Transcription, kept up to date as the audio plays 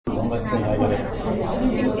homeless thing. I got it.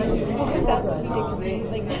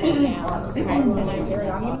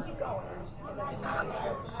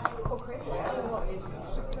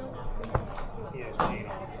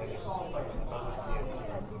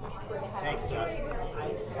 Thanks, John.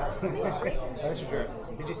 Thanks for sure.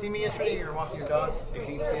 Did you see me yesterday? You were walking your dog at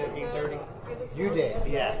Game 30? You did.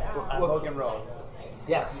 Yeah, on Logan Road.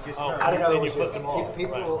 Yes. You just I turned. don't know. Then you flipped them off.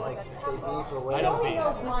 People like they beep or whatever. I don't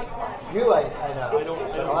beep. You, I know. I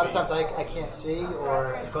don't A lot of times I can't see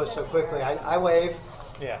or it goes so quickly. I wave.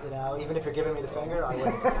 Yeah. You know, even if you're giving me the finger, I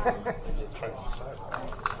wave.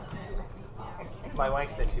 My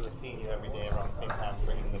wife said she was seeing you every day around the same time,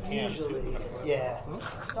 bringing the can. Usually, yeah.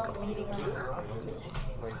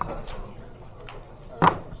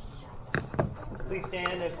 Please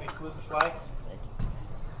stand as we salute the flag.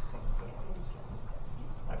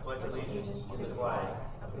 I pledge allegiance to the flag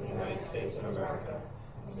of the United States of America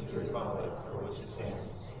and to the republic for which it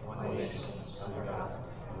stands, one nation, under God,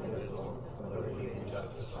 indivisible, with liberty and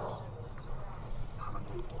justice for all.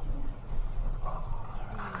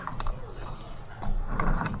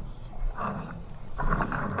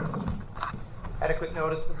 Adequate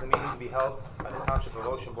notice of the meeting to be held by the Township of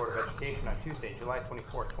Ocean Board of Education on Tuesday, July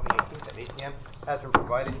 24, 2018 at 8 p.m. has been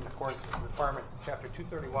provided in accordance with the requirements of Chapter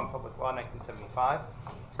 231 Public Law 1975.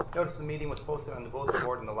 Notice of the meeting was posted on the bulletin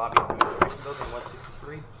board in the lobby of the Administration Building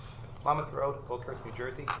 163, Monmouth Road, Oakhurst, New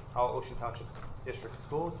Jersey, all Ocean Township District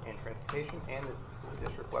schools and transportation, and the school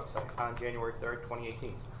district website on January 3rd,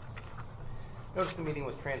 2018. Notice the meeting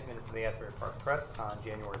was transmitted to the Asbury Park Press on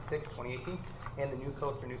January 6, 2018, and the New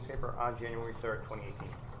Coaster newspaper on January 3rd, 2018.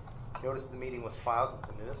 Notice the meeting was filed with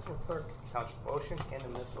the municipal clerk, Township of Ocean, and the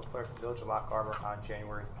municipal clerk, Village of Lock Harbor, on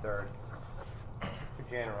January 3rd. Mr.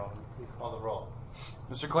 General, please call the roll.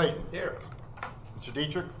 Mr. Clayton. Here. Mr.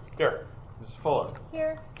 Dietrich. Here. Mrs. Fuller.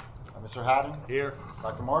 Here. Mr. Haddon. Here.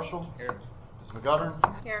 Dr. Marshall. Here. Mrs.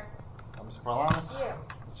 McGovern. Here. Mr. Parlamas. Here.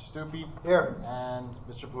 Mr. Stupi. Here. And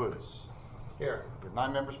Mr. Palutis. Here. With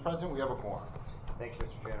 9 members present, we have a quorum. Thank you,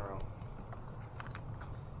 Mr. General.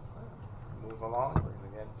 Move along. We're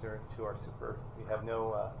going to enter to our we have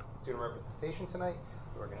no student representation tonight,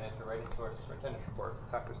 so we're going to enter right into our superintendent's report.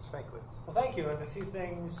 Dr. Stankiewicz. Well, thank you. I have a few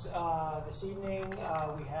things this evening.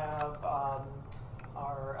 We have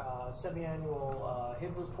our semi-annual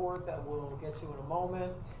HIB report that we'll get to in a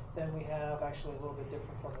moment. Then we have actually a little bit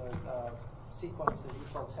different from the sequence that you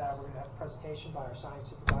folks have. We're going to have a presentation by our science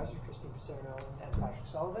supervisors, Christine Pacerno and Patrick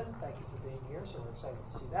Sullivan. Thank you for being here, so we're excited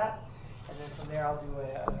to see that. And then from there, I'll do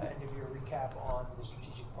an end-of-year recap on the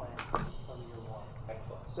strategic plan from year one.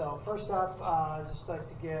 Excellent. So first up, I'd just like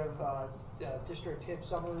to give District HIB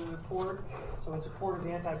summary report. So in support of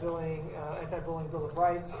the anti-bullying Bill of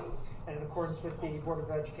Rights, and in accordance with the Board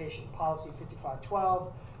of Education Policy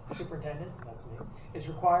 5512, the superintendent, that's me, is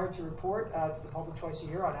required to report to the public twice a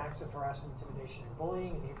year on acts of harassment, intimidation, and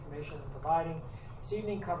bullying, and the information I'm providing this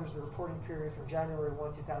evening covers the reporting period from January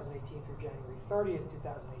 1, 2018 through January 30th,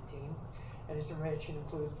 2018. And this information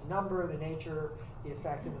includes the number, the nature, the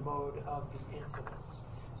effect, and the mode of the incidents.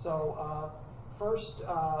 So first,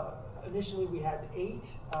 initially we had 8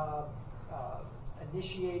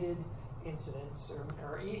 initiated incidents,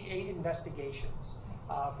 or 8 investigations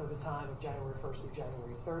for the time of January 1st through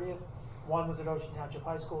January 30th. 1 was at Ocean Township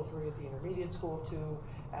High School, 3 at the intermediate school, 2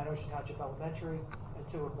 at Ocean Township Elementary,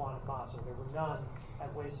 and 2 at Juan and Massa. There were none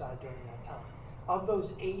at Wayside during that time. Of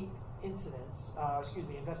those 8 incidents,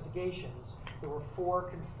 investigations, there were 4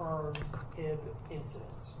 confirmed HIB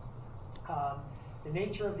incidents. The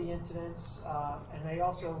nature of the incidents, and they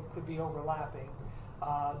also could be overlapping,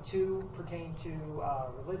 2 pertain to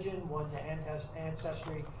religion, 1 to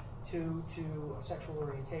ancestry, 2 to sexual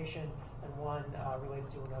orientation, and 1 related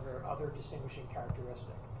to other distinguishing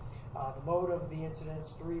characteristic. The mode of the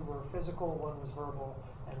incidents, 3 were physical, 1 was verbal,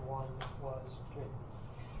 and 1 was written.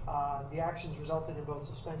 The actions resulted in both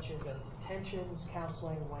suspensions and detentions,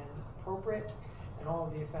 counseling when appropriate, and all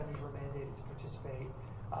of the offenders were mandated to participate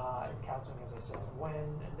in counseling, as I said. When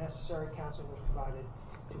necessary, counseling was provided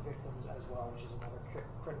to victims as well, which is another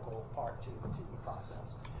critical part to the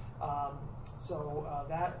process.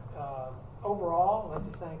 Overall, I'd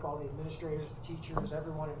like to thank all the administrators, teachers,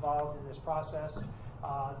 everyone involved in this process,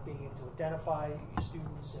 being able to identify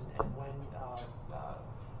students and when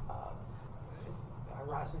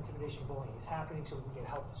harassment, intimidation, bullying is happening, so we can get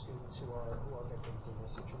help to students who are victims in this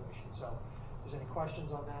situation. So, if there's any questions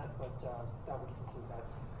on that, but that would conclude that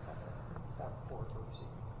report for this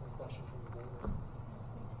evening. Any questions from the board?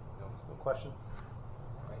 No questions?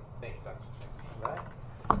 All right. Thank you, Dr. Smith. All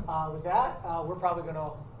right. With that, we're probably going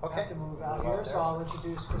to have to move out here. So I'll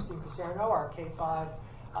introduce Christine Pacerno, our K-5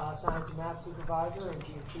 science and math supervisor, and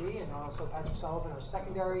GFG, and also Patrick Sullivan, our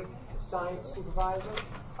secondary science supervisor.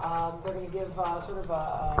 They're going to give sort of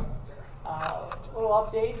a little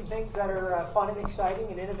update and things that are fun and exciting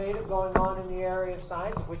and innovative going on in the area of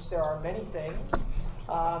science, of which there are many things.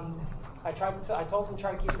 I told them to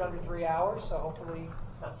try to keep it under 3 hours, so hopefully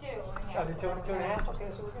under 2.5.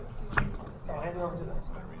 Okay, so we're good. So I'll hand it over to them.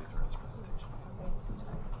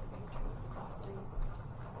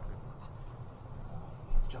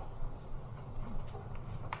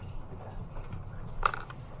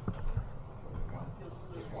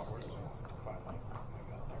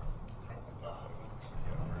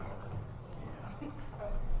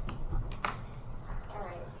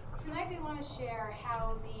 Share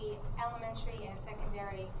how the elementary and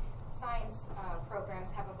secondary science programs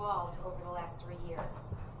have evolved over the last 3 years.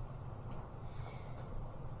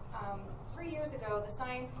 3 years ago, the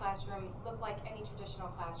science classroom looked like any traditional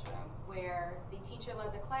classroom, where the teacher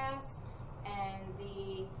led the class and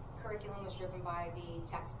the curriculum was driven by the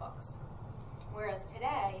textbooks. Whereas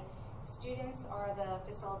today, students are the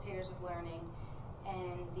facilitators of learning,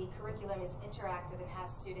 and the curriculum is interactive and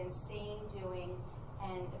has students seeing, doing,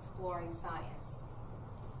 and exploring science.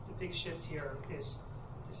 The big shift here is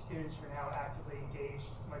the students are now actively engaged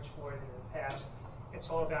much more than in the past. It's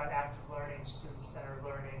all about active learning, student-centered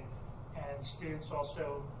learning, and students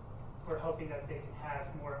also, we're hoping that they can have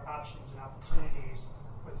more options and opportunities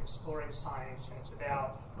with exploring science, and it's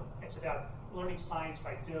about learning science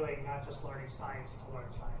by doing, not just learning science to learn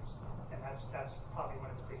science. And that's probably one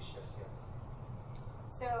of the big shifts here.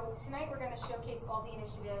 So tonight we're going to showcase all the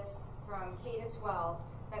initiatives from K to 12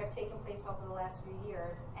 that have taken place over the last few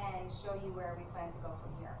years and show you where we plan to go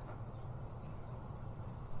from here.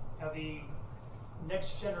 Now, the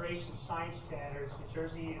next generation science standards, New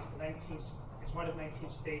Jersey is one of 19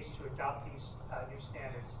 states to adopt these new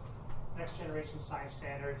standards. Next generation science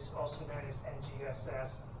standards, also known as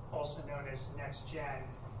NGSS, also known as Next Gen.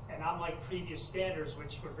 And unlike previous standards,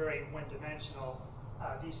 which were very one-dimensional,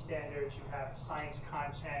 these standards, you have science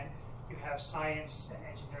content, you have science and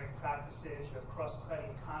engineering practices, you have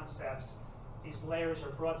cross-cutting concepts. These layers are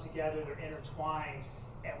brought together, they're intertwined,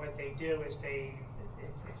 and what they do is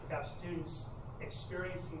it's about students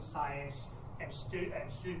experiencing science and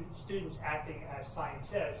students acting as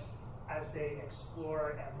scientists as they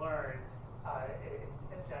explore and learn.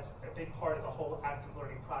 That's a big part of the whole active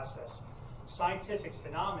learning process. Scientific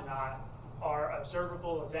phenomena are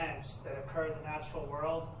observable events that occur in the natural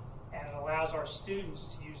world, and it allows our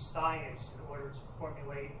students to use science in order to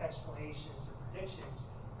formulate explanations and predictions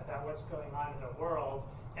about what's going on in the world.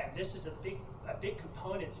 And this is a big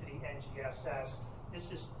component to the NGSS.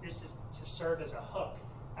 This is to serve as a hook,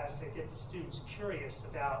 as to get the students curious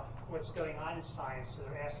about what's going on in science. So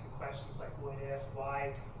they're asking questions like, what if,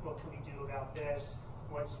 why, what can we do about this,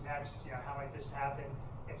 what's next, how might this happen?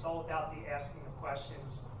 It's all about the asking of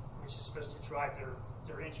questions, which is supposed to drive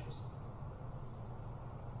their interest.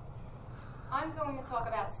 I'm going to talk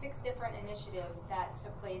about 6 different initiatives that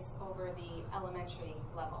took place over the elementary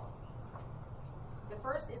level. The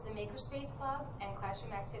first is the Makerspace Club and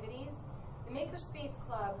classroom activities. The Makerspace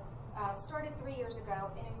Club started 3 years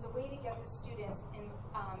ago, and it was a way to get the students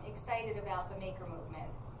excited about the maker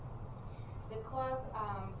movement. The club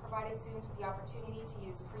provided students with the opportunity to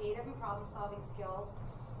use creative and problem-solving skills,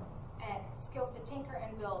 and skills to tinker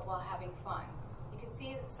and build while having fun. You can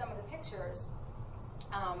see some of the pictures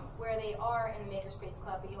where they are in the Makerspace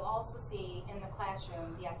Club, but you'll also see in the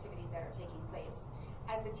classroom the activities that are taking place.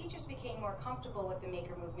 As the teachers became more comfortable with the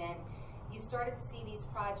maker movement, you started to see these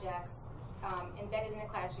projects embedded in the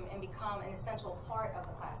classroom and become an essential part of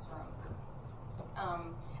the classroom.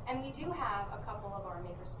 And we do have a couple of our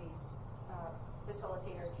Makerspace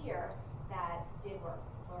facilitators here that did work.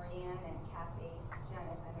 Lorianne and Kathy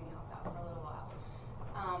Janice, I think, helped out for a little while.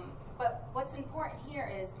 But what's important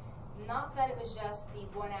here is not that it was just the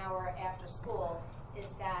 1 hour after school, is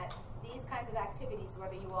that these kinds of activities,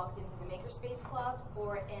 whether you walked into the Makerspace Club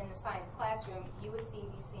or in the science classroom, you would see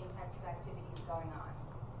these same types of activities going on.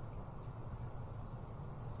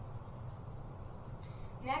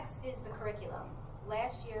 Next is the curriculum.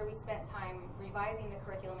 Last year we spent time revising the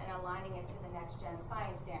curriculum and aligning it to the Next Gen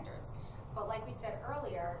science standards. But like we said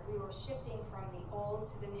earlier, we were shifting from the old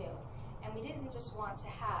to the new. And we didn't just want to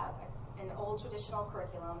have an old traditional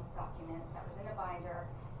curriculum document that was in a binder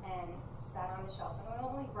and sat on the shelf, and we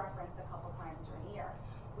only referenced a couple times during the year.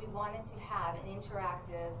 We wanted to have an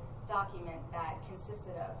interactive document that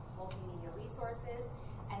consisted of multimedia resources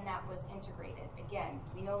and that was integrated. Again,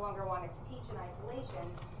 we no longer wanted to teach in isolation,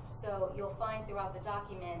 so you'll find throughout the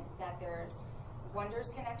document that there's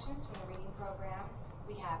Wonders connections from the reading program,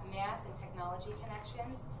 We have math and technology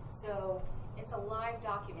connections. So it's a live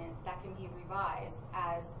document that can be revised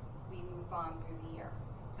as we move on through the year.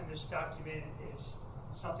 And this document is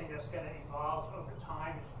something that's going to evolve over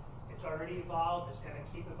time. It's already evolved. It's going to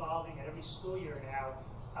keep evolving. And every school year now,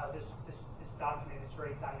 this document is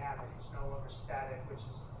very dynamic. It's no longer static, which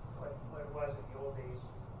is what it was in the old days.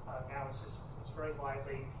 Now it's very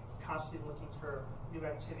lively, constantly looking for new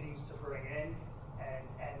activities to bring in,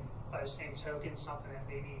 and by the same token, something that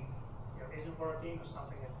maybe isn't working or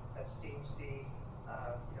something that's deemed to be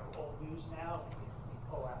old news now, we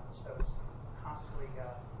pull out. So it's constantly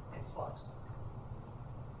in flux.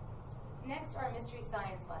 Next are mystery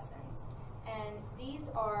science lessons. And these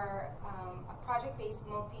are project-based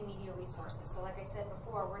multimedia resources. So like I said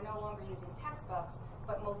before, we're no longer using textbooks,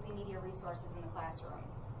 but multimedia resources in the classroom.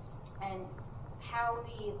 And how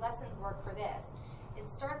the lessons work for this, it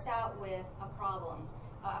starts out with a problem,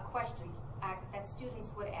 a question that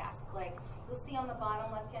students would ask. Like you'll see on the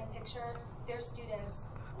bottom left-hand picture, there's students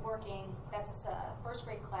working, that's a first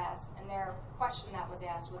grade class, and their question that was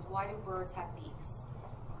asked was, why do birds have beaks?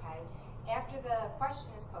 Okay. After the question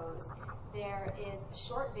is posed, there is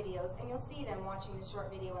short videos, and you'll see them watching the short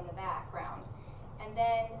video in the background. And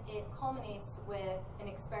then it culminates with an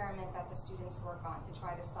experiment that the students work on to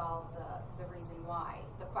try to solve the reason why,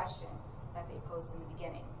 the question that they posed in the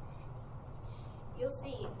beginning. You'll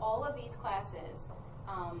see all of these classes,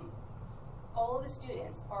 all of the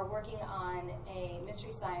students are working on a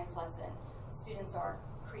mystery science lesson. Students are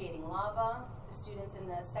creating lava. The students in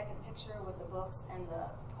the second picture with the books and the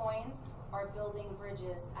coins are building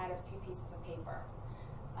bridges out of 2 pieces of paper.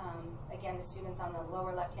 Again, the students on the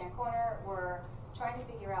lower left-hand corner were trying to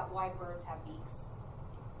figure out why birds have beaks.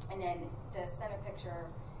 And then the center picture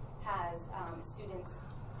has students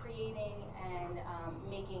creating and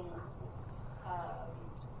making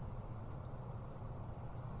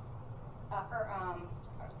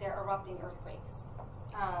they're erupting earthquakes.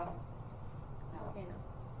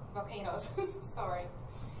 Volcanoes, sorry.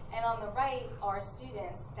 And on the right are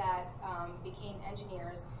students that became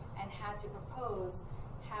engineers and had to propose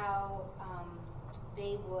how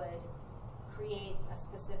they would create a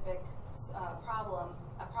specific problem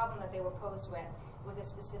that they were posed with a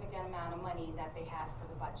specific amount of money that they had for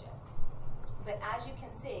the budget. But as you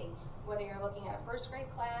can see, whether you're looking at a first grade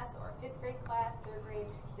class or a 5th grade class, 3rd grade,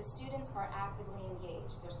 the students are actively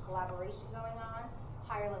engaged. There's collaboration going on,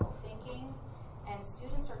 higher level thinking, and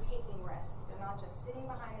students are taking risks. They're not just sitting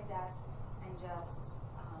behind a desk and just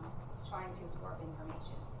trying to absorb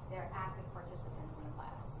information. They're active participants in the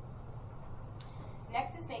class.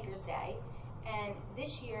 Next is Maker's Day, and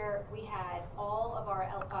this year we had all of our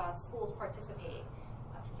schools participate,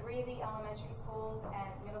 3 of the elementary schools and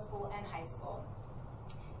middle school and high school.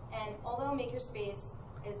 And although Makerspace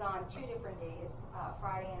is on 2 different days,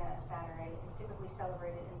 Friday and a Saturday, and typically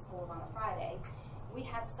celebrated in schools on a Friday, we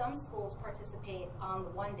had some schools participate on the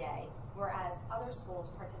 1 day, whereas other schools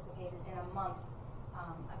participated in a month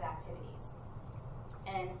of activities.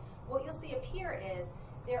 And what you'll see up here is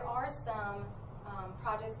there are some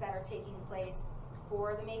projects that are taking place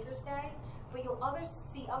for the Maker's Day, but you'll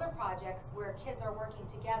see other projects where kids are working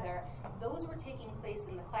together. Those were taking place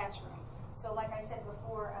in the classroom. So like I said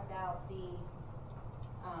before about the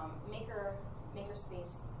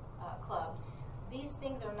Makerspace Club, these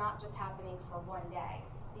things are not just happening for 1 day.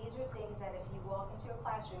 These are things that if you walk into a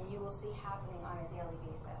classroom, you will see happening on a daily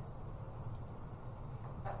basis.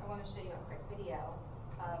 But I want to show you a quick video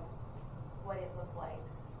of what it looked like.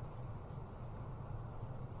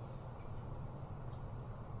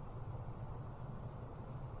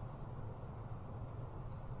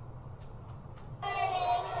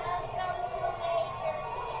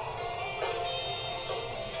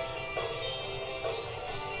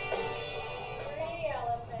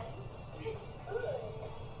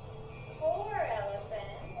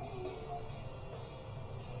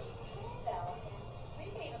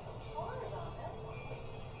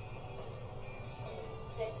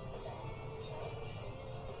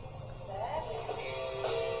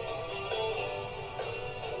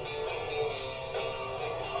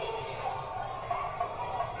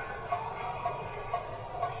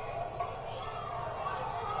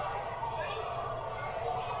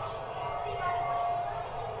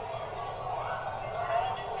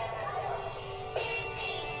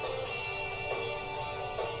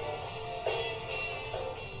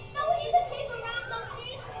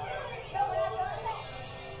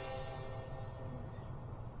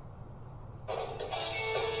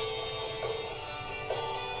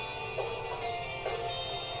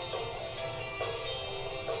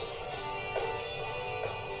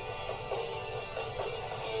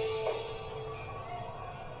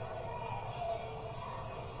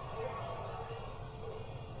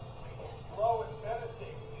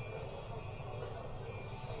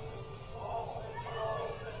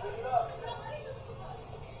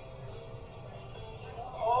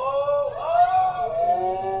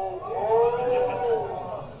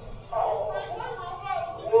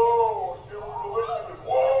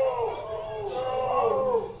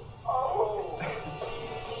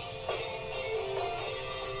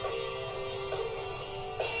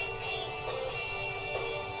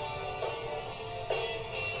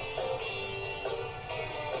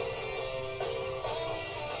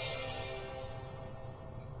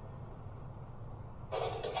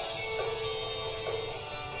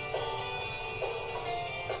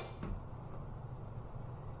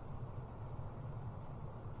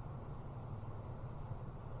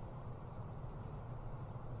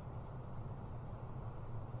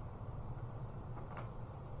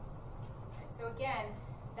 So again,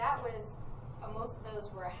 that was, most of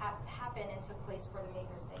those were happened and took place for the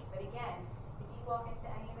Makerspace. But again, if you walk into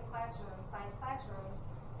any of the classrooms, science classrooms,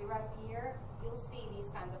 throughout the year, you'll see these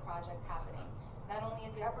kinds of projects happening. Not only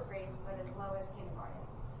at the upper grades, but as low as kindergarten.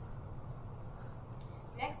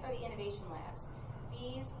 Next are the innovation labs.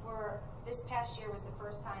 This past year was the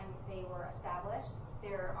first time they were established.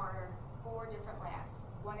 There are 4 different labs,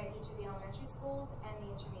 one at each of the elementary schools and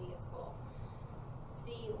the intermediate school.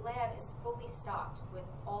 The lab is fully stocked with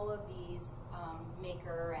all of these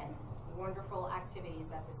maker and wonderful activities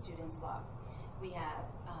that the students love. We have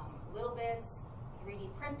Little Bits, 3D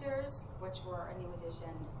printers, which were a new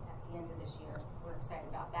addition at the end of this year. We're excited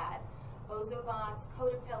about that. Ozobots,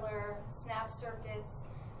 Codapillar, Snap Circuits,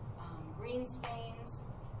 green screens,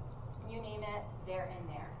 you name it, they're in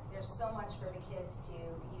there. There's so much for the kids to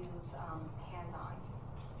use hands-on.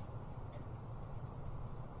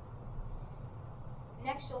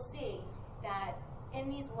 Next, you'll see that in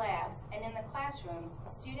these labs and in the classrooms,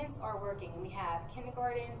 students are working. We have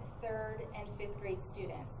kindergarten, 3rd, and 5th grade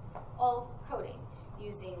students, all coding,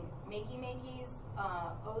 using Makey-Makeys,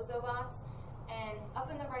 Ozobots, and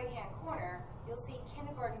up in the right-hand corner, you'll see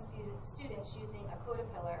kindergarten students using a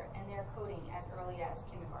Codapillar, and they're coding as early as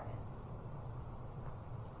kindergarten.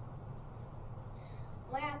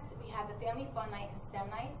 Last, we have the Family Fun Night and STEM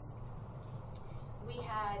Nights. We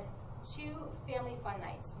had 2 Family Fun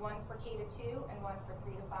Nights, one for K-2 and one for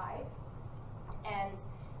 3-5. And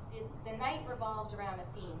the night revolved around a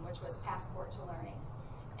theme, which was Passport to Learning.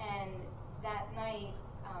 And that night,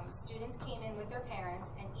 students came in with their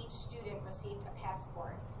parents, and each student received a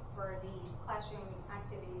passport for the classroom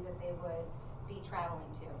activities that they would be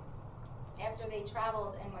traveling to. After they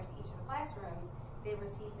traveled and went to each of the classrooms, they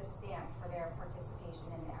received a stamp for their participation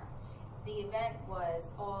in there. The event was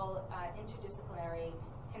all interdisciplinary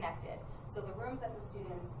connected. So the rooms that the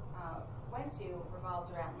students went to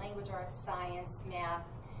revolved around language arts, science, math,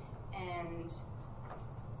 and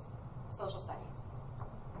social studies.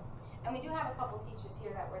 And we do have a couple teachers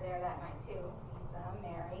here that were there that night too, Lisa,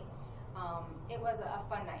 Mary. It was a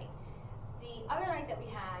fun night. The other night that we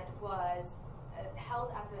had was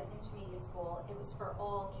held at the intermediate school. It was for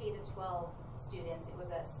all K-12 students. It was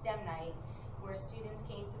a STEM night where students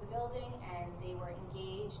came to the building and they were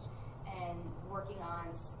engaged and working on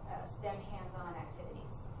STEM hands-on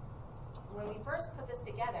activities. When we first put this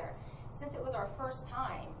together, since it was our first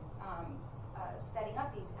time setting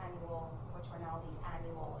up these annual, which are now the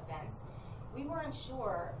annual events, we weren't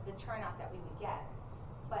sure the turnout that we would get.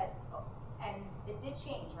 And it did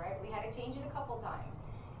change, right? We had to change it a couple times.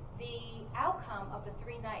 The outcome of the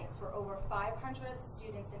 3 nights were over 500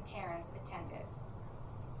 students and parents attended.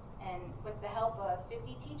 And with the help of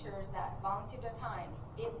 50 teachers that volunteered their time,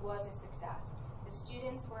 it was a success. The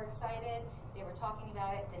students were excited. They were talking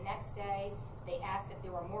about it the next day. They asked if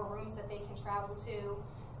there were more rooms that they can travel to.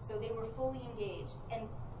 So they were fully engaged. And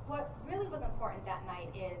what really was important that night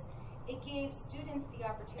is it gave students the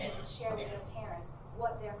opportunity to share with their parents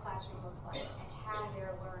what their classroom looks like and how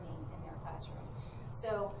they're learning in their classroom.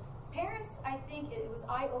 So parents, I think it was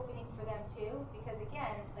eye-opening for them too, because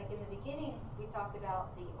again, like in the beginning, we talked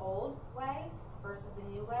about the old way versus the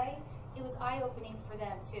new way. It was eye-opening for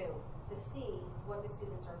them too, to see what the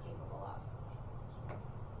students are capable of.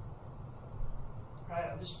 Right,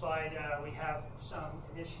 on this slide, we have some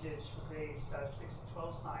initiatives for grades 6 to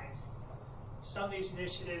 12 science. Some of these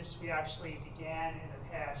initiatives we actually began in the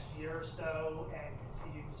past year or so and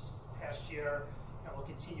continued this past year and will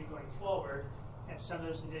continue going forward. And some of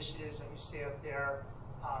those initiatives that you see up there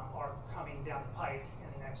are coming down the pike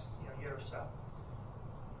in the next year or so.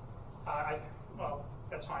 Well,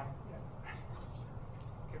 that's fine. Yeah.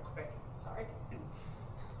 Get quick. Sorry.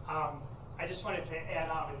 I just wanted to add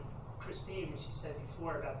on with Christine, what she said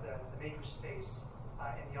before about the makerspace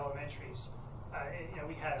in the elementaries.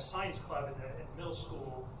 We had a science club in the middle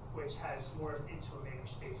school, which has morphed into a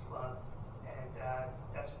makerspace club, and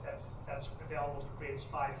that's available for grades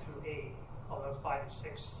 5 through 8. Although 5 and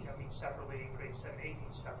 6, meet separately, grades 7 and 8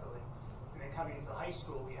 meet separately. And then coming into high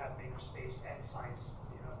school, we have makerspace and science,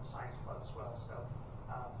 science club as well. So,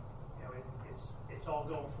 it's all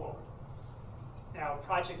going forward. Now,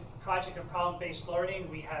 project and problem-based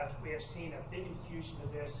learning, we have seen a big infusion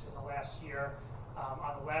of this in the last year.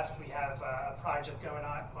 On the left, we have a project going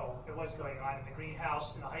on. Well, it was going on in the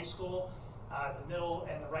greenhouse in the high school. The middle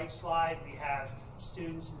and the right slide, we have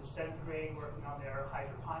students in the 7th grade working on their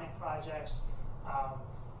hydroponic projects.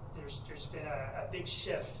 There's been a big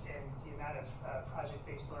shift in the amount of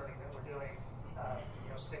project-based learning that we're doing,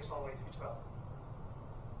 6 all the way through 12.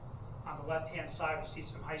 On the left-hand side, we see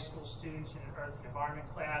some high school students in an earth and environment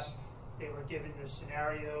class They were given the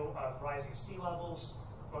scenario of rising sea levels.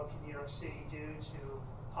 What can New York City do to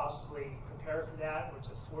possibly prepare for that or to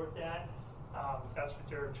thwart that? That's what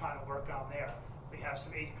they're trying to work on there. We have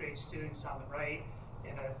some 8th grade students on the right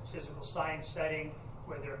in a physical science setting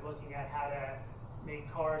where they're looking at how to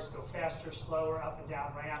make cars go faster, slower, up and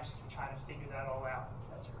down ramps, and trying to figure that all out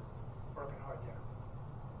as they're working hard there.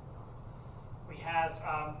 We have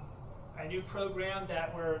a new program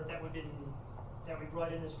that we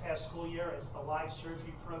brought in this past school year. It's the live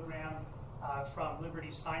surgery program from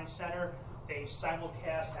Liberty Science Center. They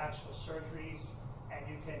simulcast actual surgeries, and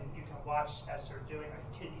you can watch as they're doing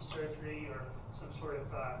a kidney surgery or some sort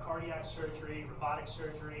of cardiac surgery, robotic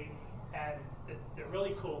surgery. And the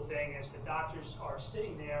really cool thing is the doctors are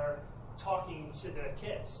sitting there talking to the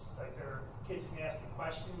kids. Like their kids can ask them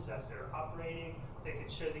questions as they're operating. They can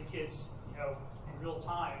show the kids, in real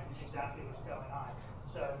time exactly what's going on.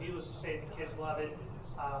 So needless to say, the kids love it.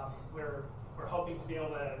 We're hoping to be able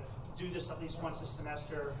to do this at least once a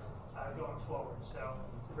semester going forward. So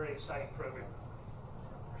it's a very exciting program.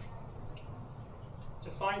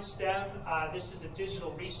 Define STEM, this is a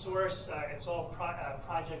digital resource. It's all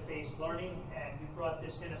project-based learning, and we brought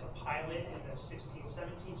this in as a pilot in the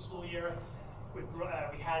 16-17 school year. We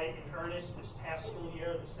had it in earnest this past school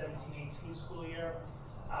year, the 17-18 school year.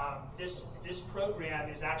 This program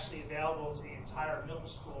is actually available to the entire middle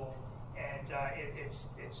school, and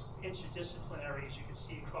it's interdisciplinary, as you can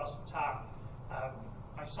see across the top.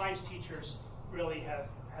 My science teachers really have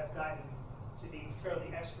gotten to be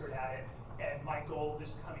fairly expert at it. And my goal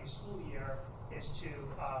this coming school year is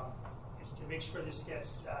to make sure this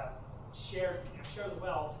gets shared, share the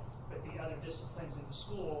wealth with the other disciplines in the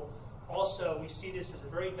school. Also, we see this as a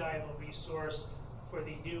very valuable resource for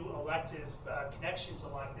the new elective connections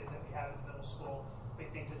elective that we have in the middle school. We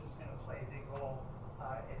think this is going to play a big role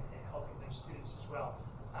in helping those students as well.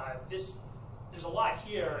 There's a lot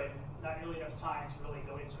here, and not really enough time to really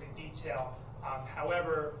go into in detail.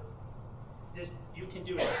 However, you can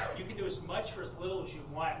do as much or as little as you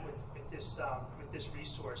want with this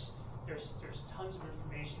resource. There's tons of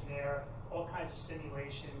information there, all kinds of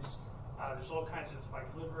simulations. There's all kinds of like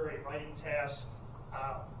literary writing tasks,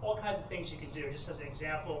 all kinds of things you can do. Just as an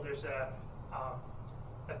example, there's a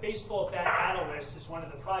baseball bat analyst is one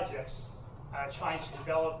of the projects trying to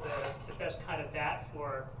develop the best kind of bat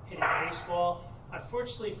for hitting a baseball.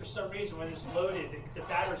 Unfortunately, for some reason, when it's loaded, the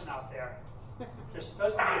batter's not there. There's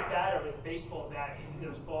supposed to be a batter with a baseball bat hitting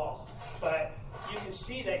those balls. But you can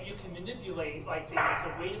see that you can manipulate like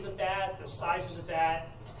the weight of the bat, the size of the bat,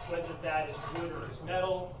 whether the bat is wood or is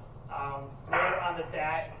metal, where on the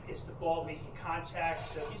bat is the ball making contact.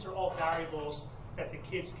 So these are all variables that the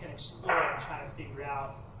kids can explore and try to figure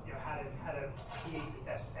out, how to create the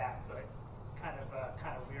best bat. But kind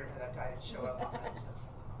of weird how that guy didn't show up on that,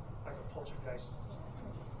 like a poltergeist.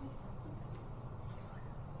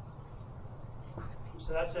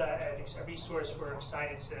 So that's a resource we're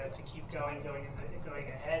excited to keep going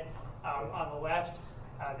ahead. On the left,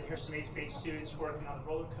 here's some 8th grade students working on the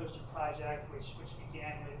roller coaster project, which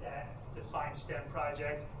began with that Define STEM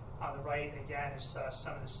project. On the right, again, is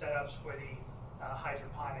some of the setups for the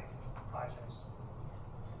hydroponic projects.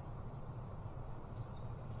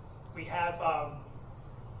 We have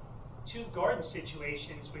 2 garden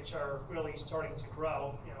situations which are really starting to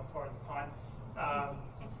grow, pardon the pun.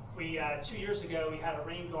 2 years ago, we had a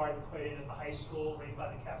rain garden put in at the high school, right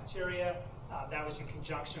by the cafeteria. That was in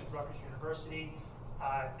conjunction with Rutgers University.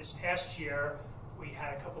 This past year, we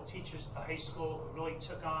had a couple teachers at the high school who really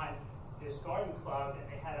took on this garden club,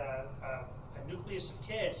 and they had a nucleus of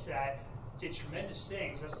kids that did tremendous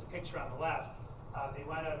things. That's the picture on the left. They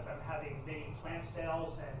wound up having many plant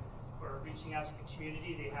sales, and were reaching out to the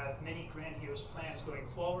community. They have many grandiose plans going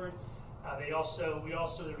forward. We also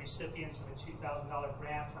the recipients of a $2,000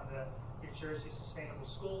 grant from the New Jersey Sustainable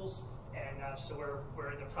Schools, and so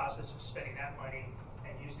we're in the process of spending that money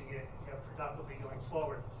and using it productively going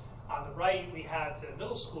forward. On the right, we have the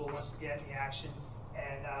middle school once again in action,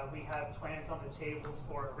 and we have plans on the table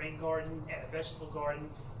for a rain garden and a vegetable garden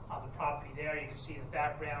on the property there. You can see in the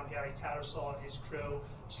background Gary Tattersall and his crew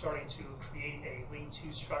starting to create a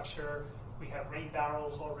lean-to structure. We have rain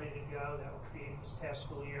barrels all ready to go that were created this past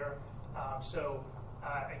school year.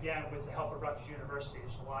 Again, with the help of Rutgers University,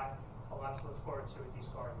 there's a lot to look forward to with these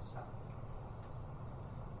gardens.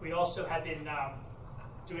 We also have been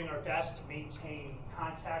doing our best to maintain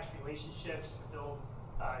contacts, relationships, to build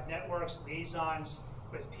networks, liaisons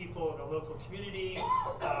with people in the local community,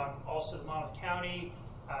 also the Monmouth County.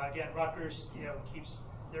 Again, Rutgers, keeps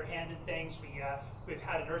their hand in things. We've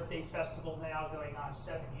had an Earth Day festival now going on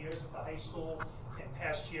 7 years at the high school. In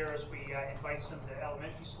past years, we invite some of the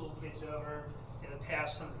elementary school kids over. In the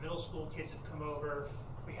past, some of the middle school kids have come over.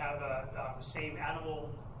 We have the same animal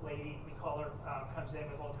lady, we call her, comes in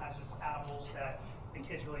with all kinds of animals that the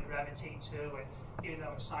kids really gravitate to. And even though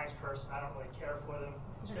I'm a science person, I don't really care for them,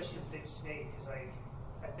 especially a big snake, because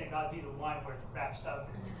I think I'll be the one where it wraps up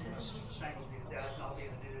and strangles me to death, and I'll be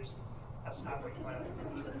in the news. That's not what you want to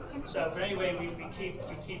do. So, but anyway, we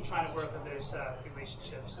keep trying to work on those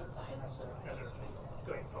relationships as are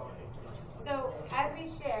going forward. So, as we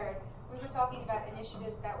shared, we were talking about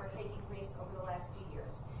initiatives that were taking place over the last few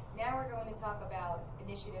years. Now we're going to talk about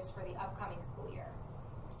initiatives for the upcoming school year.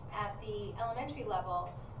 At the elementary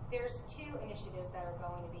level, there's 2 initiatives that are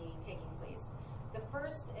going to be taking place. The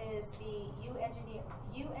first is the You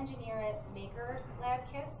Engineer It Maker Lab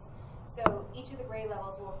kits. So each of the grade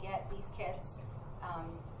levels will get these kits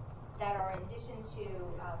that are in addition to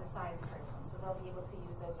the science curriculum. So they'll be able to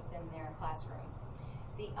use those within their classroom.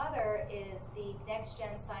 The other is the Next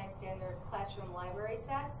Gen Science Standard Classroom Library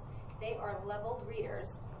sets. They are leveled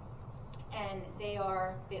readers, and they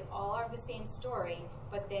all are the same story,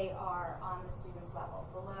 but they are on the student's level,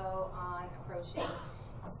 below, on, approaching.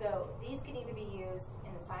 So these can either be used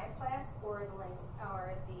in the science class or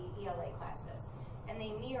the ELA classes, and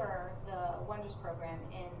they mirror the Wonders program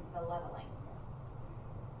in the leveling.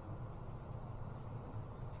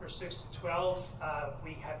 For 6 to 12,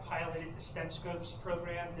 we have piloted the STEM Scopes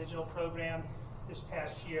program, digital program, this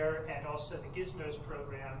past year, and also the Gizmos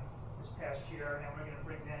program this past year, and we're going to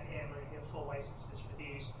bring them in. We're going to get full licenses for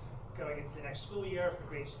these going into the next school year for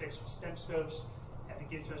grade 6 with STEM Scopes, and the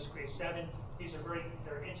Gizmos grade 7. These are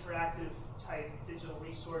they're interactive type digital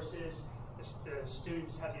resources. The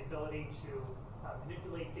students have the ability to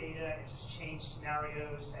manipulate data and just change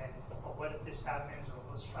scenarios, and well, what if this happens, or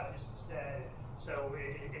let's try this instead. So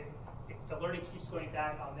the learning keeps going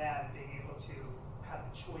back on them, being able to have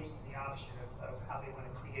the choice and the option of how they want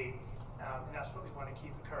to create, and that's what we want to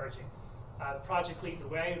keep encouraging. Project Lead the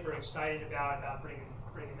Way, we're excited about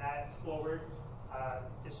bringing that forward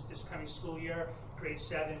this coming school year. Grade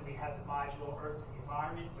 7, we have the module Earth and the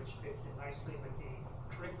Environment, which fits in nicely with the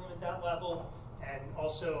curriculum at that level, and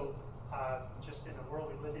also just in the world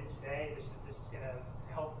we live in today, this is going to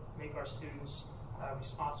help make our students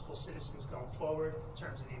responsible citizens going forward in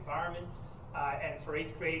terms of the environment. And for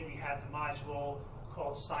 8th grade, we have the module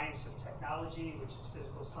called Science of Technology, which is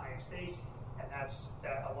physical science based, and that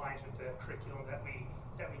aligns with the curriculum that we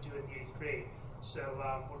do in the 8th grade. So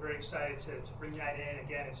we're very excited to bring that in.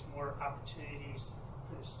 Again, it's more opportunities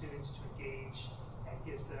for the students to engage and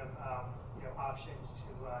gives them options to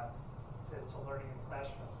learning in the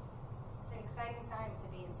classroom. It's an exciting time to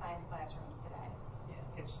be in science classrooms today.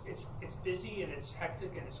 It's busy and it's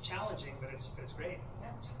hectic and it's challenging, but it's great. Yeah,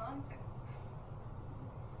 it's fun.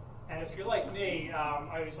 And if you're like me,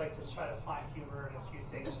 I always like to try to find humor in a few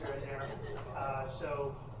things here and there.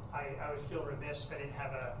 So I would feel remiss if I didn't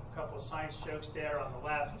have a couple of science jokes there on the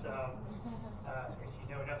left. If you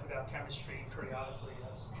know enough about chemistry, periodically,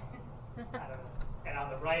 yes. And on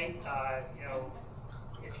the right,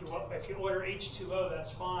 if you order H2O,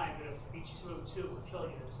 that's fine. But if H2O2 will kill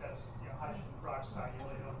you, that's hydrogen peroxide. You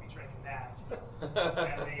really don't want to be drinking that.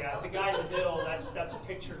 And the guy in the middle, that's a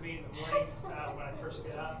picture of me in the morning when I first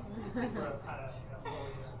get up.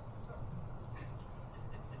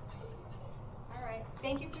 All right.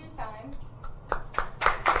 Thank you for your time. I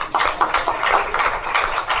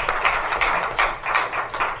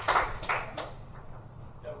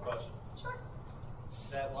have a question. Sure.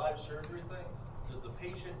 That live surgery thing, does the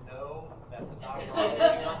patient know that the doctor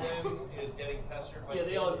operating on them is getting pestered by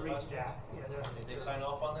They all agree to that. Did they sign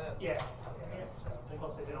off on that? Yeah. So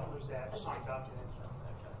hopefully they don't lose that signed document. So.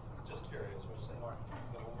 Okay. Just curious. What's that?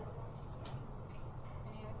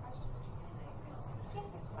 Any other questions?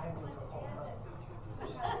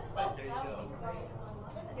 Right, there you go.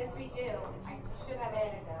 Yes, we do. I should have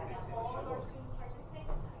added that. All of our students participate?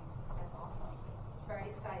 That's awesome. It's very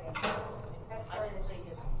exciting. That's I just think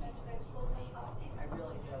it's amazing. I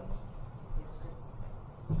really do. It's just,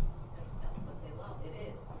 that's what they love. It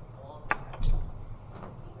is. It's all. Thank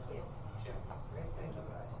you. Great, thank you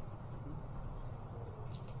guys.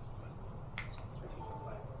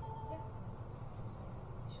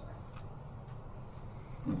 Sure.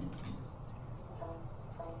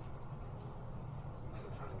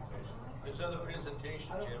 There's another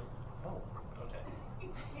presentation, Jim. Oh. Okay.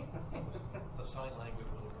 The sign language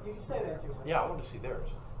will work. You can stay there if you want. Yeah, I want to see theirs.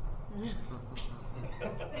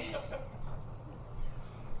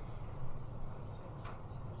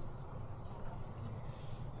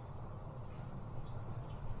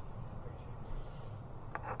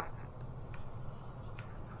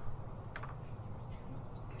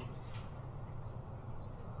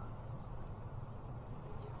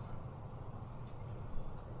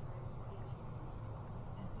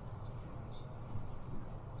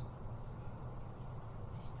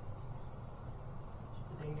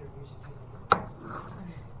 danger of using too many.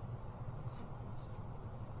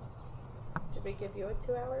 Did we give you a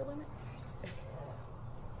 2-hour limit?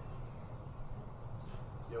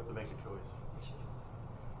 You have to make a choice.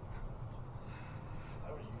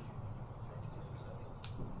 How are you?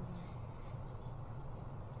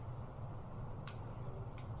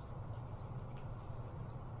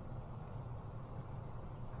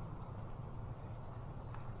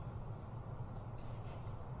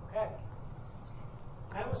 Okay.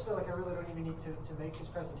 I almost feel like I really don't even need to make this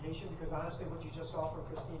presentation because honestly what you just saw from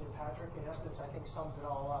Christine and Patrick in essence I think sums it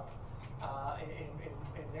all up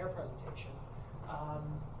in their presentation.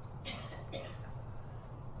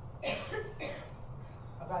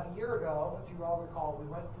 About a year ago, if you all recall, we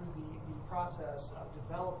went through the process of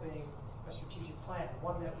developing a strategic plan,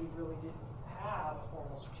 one that we really didn't have a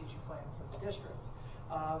formal strategic plan for the district.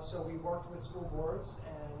 So we worked with school boards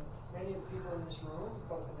and many of the people in this room,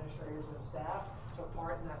 both administrators and staff, took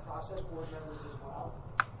part in that process, board members as well.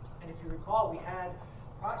 And if you recall, we had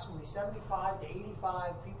approximately 75 to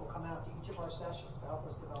 85 people come out to each of our sessions to help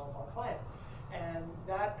us develop our plan. And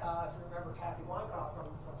that, if you remember Kathy Weinkoff from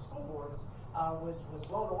school boards, was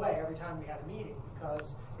blown away every time we had a meeting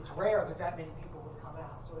because it's rare that many people would come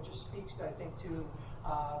out. So it just speaks, I think, to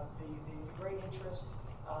the great interest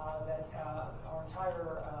that our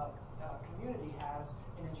entire community has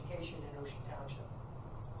in education in Ocean Township.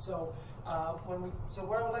 So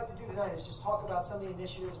what I would like to do tonight is just talk about some of the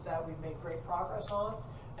initiatives that we've made great progress on,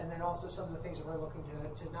 and then also some of the things that we're looking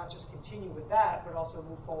to not just continue with that, but also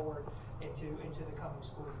move forward into the coming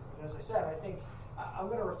school year. And as I said, I think I'm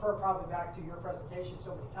going to refer probably back to your presentation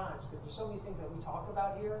so many times because there's so many things that we talk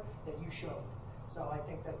about here that you showed. So I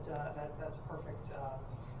think that's a perfect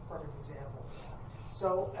example for that.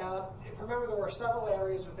 So if you remember, there were several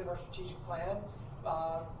areas within our strategic plan.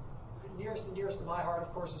 Nearest to my heart,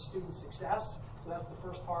 of course, is student success. So that's the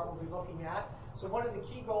first part we'll be looking at. So one of the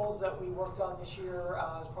key goals that we worked on this year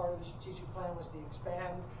as part of the strategic plan was to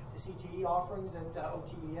expand the CTE offerings at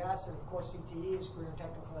OTES, and of course CTE is career and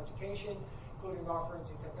technical education, including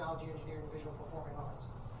offerings in technology, engineering, and visual performing arts.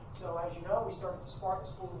 So as you know, we started the Spartan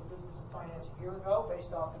School of Business and Finance a year ago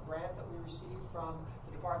based off the grant that we received from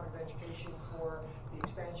the Department of Education for the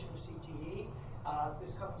expansion of CTE.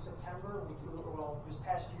 This coming September, this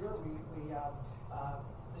past year,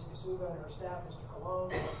 Ms. Kasuba and her staff, Mr. Colon,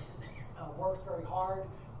 worked very hard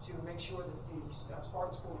to make sure that the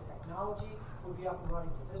Spartan School of Technology would be up and running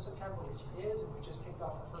for this September, which it is, and we just kicked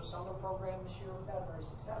off our first summer program this year with that, very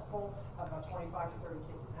successful. Have about 25 to 30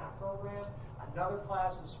 kids in that program. Another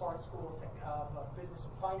class in Spartan School of Business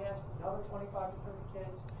and Finance with another 25 to 30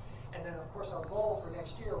 kids. And then, of course, our goal for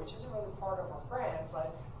next year, which isn't really part of our grant,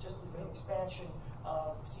 but just the expansion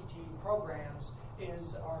of CTE programs,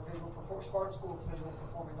 is our Spartan School of Visual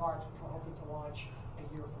Performing Arts, which we're hoping to launch a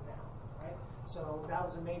year from now. Right? So that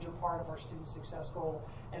was a major part of our student success goal.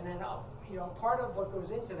 And then, part of what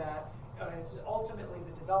goes into that is ultimately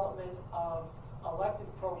the development of elective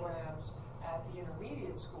programs at the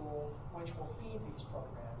intermediate school, which will feed these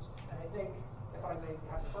programs. And I think, if I may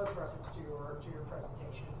have the first reference to your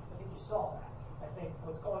presentation, I think you saw that. I think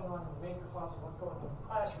what's going on in the maker clubs and what's going on in the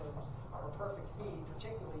classrooms are a perfect feed,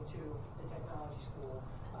 particularly to the technology school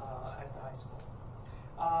at the high school.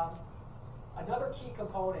 Another key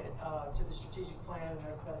component to the strategic plan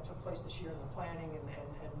that took place this year in the planning and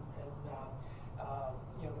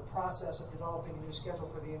the process of developing a new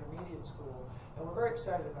schedule for the intermediate school, and we're very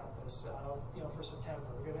excited about this, for September.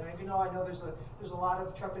 Because I know there's a lot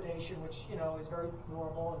of trepidation, which is very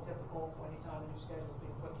normal and typical for any time a new schedule is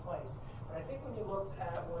being put in place. But I think when you looked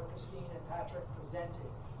at what Christine and Patrick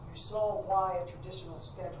presented, you saw why a traditional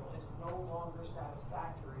schedule is no longer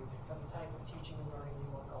satisfactory for the type of teaching and learning we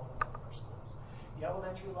want going on in our schools. The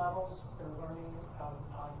elementary levels, they're learning on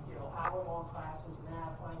hour-long classes,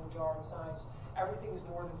 math, language, art, science. Everything is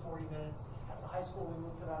more than 40 minutes. At the high school, we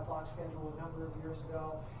moved to that block schedule a number of years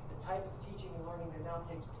ago. The type of teaching and learning that now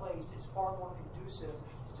takes place is far more conducive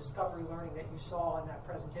to discovery learning that you saw in that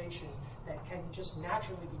presentation that can just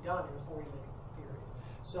naturally be done in a 40-minute period.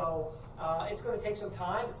 So it's going to take some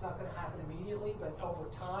time. It's not going to happen immediately, but over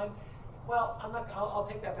time, I'll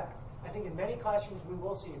take that back. I think in many classrooms we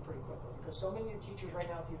will see it pretty quickly because so many of the teachers right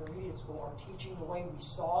now at the intermediate school are teaching the way we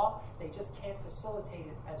saw. They just can't facilitate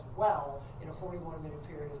it as well in a 41-minute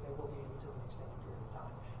period as they will be able to in an extended period of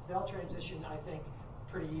time. They'll transition, I think,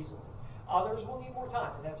 pretty easily. Others will need more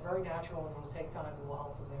time, and that's very natural, and it will take time, and we'll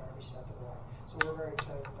help them there every step of the way. So we're very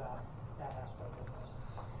excited about that aspect of this.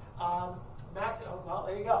 Well,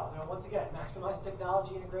 there you go. Now, once again, maximize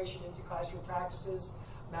technology integration into classroom practices,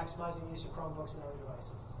 maximizing use of Chromebooks and other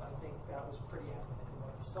devices. I think that was pretty evident in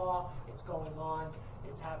what you saw. It's going on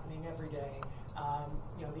It's happening every day.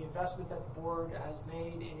 You know, the investment that the board has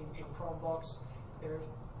made in Chromebooks, there's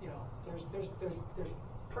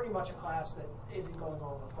pretty much a class that isn't going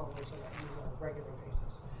on with Chromebooks on a regular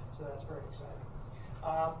basis. So that's very exciting.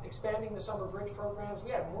 Expanding the summer bridge programs,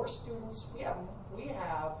 we have more students. We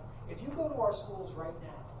have. If you go to our schools right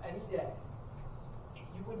now, any day,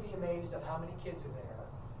 you would be amazed at how many kids are there,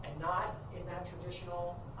 and not in that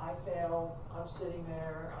traditional, I failed, I'm sitting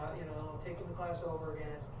there, taking the class over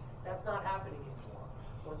again. That's not happening anymore.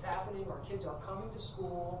 What's happening are kids are coming to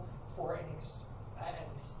school for an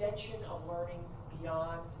extension of learning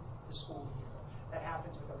beyond the school year. That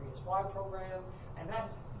happens with our ESY program, and that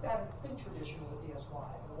has been traditional with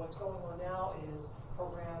ESY. And what's going on now is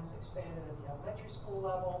programs expanded at the elementary school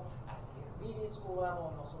level, at the intermediate school level,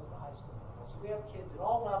 and also at the high school level. So we have kids at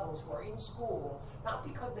all levels who are in school, not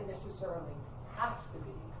because they necessarily have to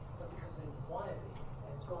be, but because they want to be.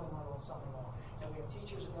 And it's going on all summer long. And we have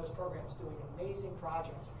teachers in those programs doing amazing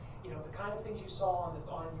projects. You know, the kind of things you saw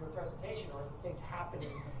on your presentation are the things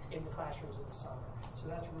happening in the classrooms in the summer. So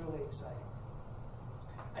that's really exciting.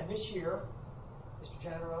 And this year, Mr.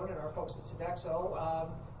 Janarone and our folks at Sodexo,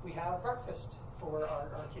 we have breakfast for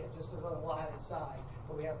our kids. This is a little added side,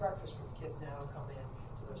 but we have breakfast for the kids now who come in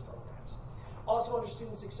to those programs. Also under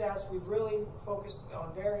student success, we've really focused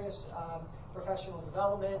on various professional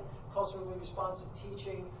development, culturally responsive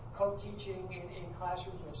teaching, co-teaching in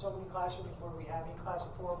classrooms. We have so many classrooms where we have in-class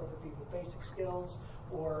support, whether it be with basic skills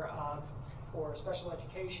or special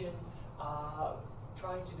education,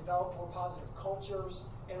 trying to develop more positive cultures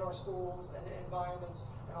in our schools and environments,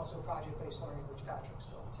 and also project-based learning, which Patrick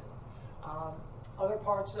spoke to. Other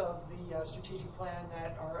parts of the strategic plan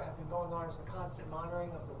that have been going on is the constant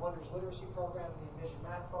monitoring of the Wonders Literacy Program and the Envision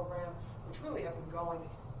Math Program, which really have been going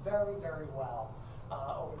very, very well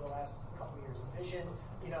over the last couple of years. Envision,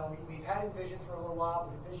 we've had Envision for a little while,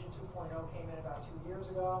 but Envision 2.0 came in about 2 years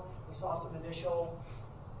ago. We saw some initial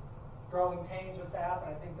growing pains with that,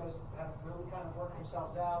 but I think those have really kind of worked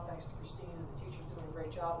themselves out, thanks to Christine and the teachers doing a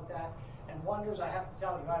great job with that. And Wonders, I have to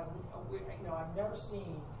tell you, I've never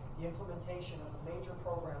seen the implementation of a major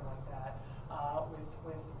program like that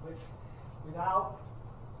without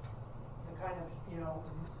the kind of,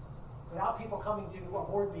 without people coming to a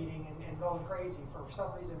board meeting and going crazy for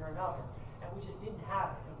some reason or another. And we just didn't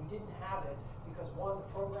have it. And we didn't have it because, one, the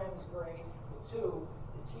program is great, but two,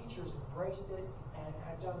 the teachers embraced it and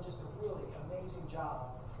have done just a really amazing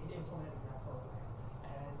job in implementing that program.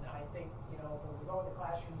 And I think, when we go into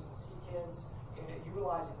classrooms and see kids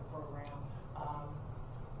utilizing the program,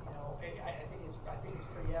 I think it's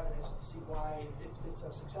pretty evident to see why it's been so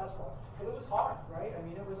successful. And it was hard, right? I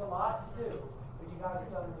mean, it was a lot to do, but you guys have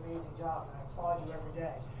done an amazing job, and I applaud you every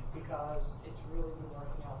day because it's really been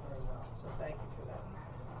working out very well. So thank you for that.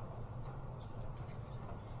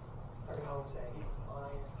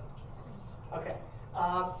 Okay.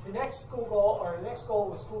 The next school goal, or the next goal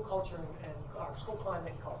was school culture and school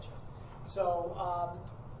climate and culture. So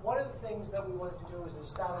one of the things that we wanted to do is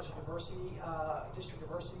establish a district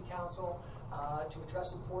diversity council to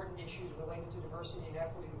address important issues related to diversity and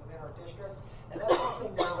equity within our district. And that's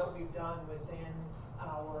something now that we've done within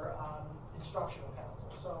our instructional council.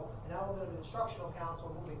 So an element of instructional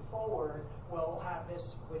council moving forward will have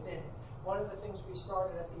this within it. One of the things we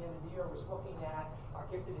started at the end of the year was looking at our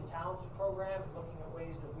gifted and talented program and looking at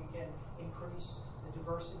ways that we can increase the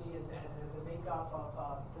diversity and the makeup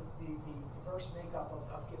of the diverse makeup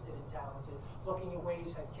of gifted and talented, looking at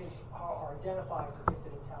ways that kids are identified for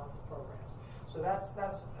gifted and talented programs. So that's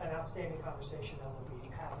an outstanding conversation that we'll be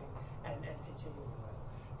having and continuing with.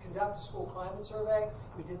 Conduct a school climate survey.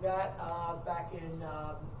 We did that back in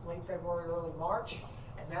late February, early March.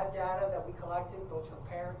 And that data that we collected, both from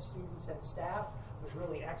parents, students, and staff, was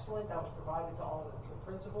really excellent. That was provided to all of the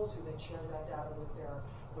principals, who then shared that data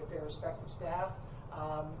with their respective staff.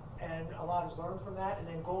 And a lot is learned from that. And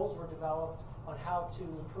then goals were developed on how to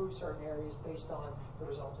improve certain areas based on the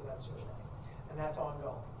results of that survey. And that's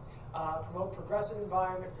ongoing. Promote progressive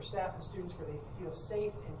environment for staff and students where they feel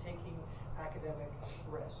safe in taking academic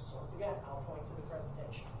risks. Once again, I'll point to the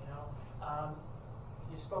presentation.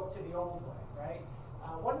 You spoke to the old way, right?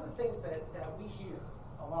 One of the things that we hear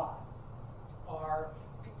a lot are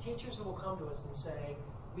teachers who will come to us and say,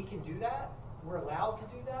 "We can do that. We're allowed to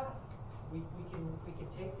do that. We can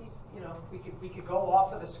take these. We could go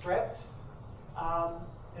off of the script."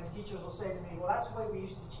 And teachers will say to me, "Well, that's the way we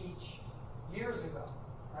used to teach years ago,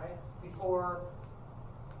 right? Before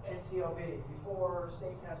NCOB, before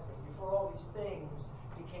state testing, before all these things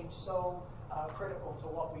became so critical to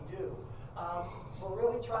what we do." We're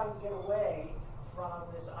really trying to get away from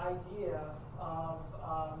this idea of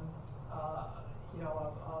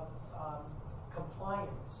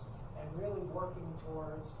compliance and really working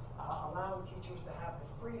towards allowing teachers to have the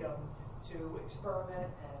freedom to experiment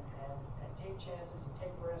and take chances and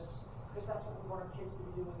take risks, because that's what we want our kids to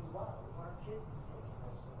be doing as well. We want our kids to be taking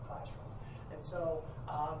risks in the classroom. And so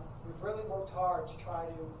we've really worked hard to try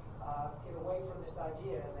to get away from this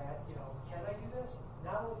idea that, can I do this?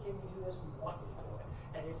 Not only can you do this, we want you to do it.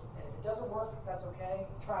 And if it doesn't work, that's okay.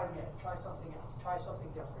 Try it again. Try something else. Try something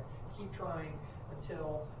different. Keep trying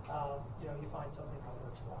until you find something that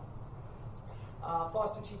works well.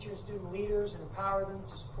 Foster teachers and student leaders and empower them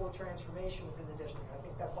to support transformation within the district. I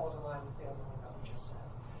think that falls in line with the other one that we just said.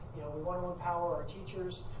 We want to empower our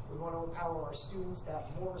teachers. We want to empower our students to have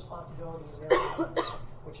more responsibility in their lives,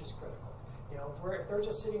 which is critical. If they're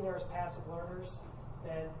just sitting there as passive learners,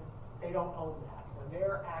 then they don't own that. When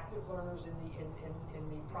they're active learners in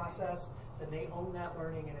the process, then they own that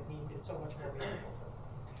learning, and it's so much more meaningful to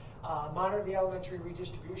them. Monitor the elementary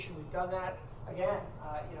redistribution. We've done that again.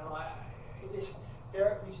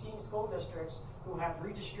 We've seen school districts who have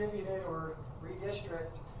redistributed or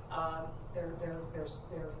redistrict.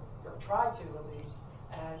 They're tried to at least,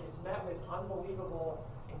 and it's met with unbelievable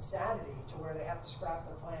insanity to where they have to scrap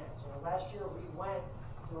their plans. Last year we went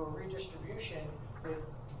through a redistribution with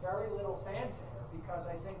very little fanfare because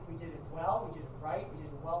I think we did it well, we did it right, we did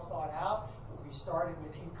it well thought out. We started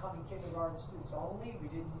with incoming kindergarten students only. We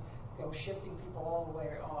didn't go shifting people all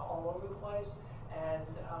over the place. And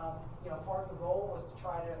part of the goal was to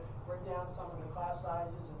try to bring down some of the class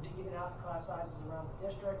sizes and even out the class sizes around the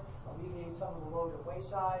district, alleviate some of the load at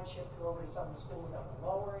Wayside, shift it over to some of the schools that were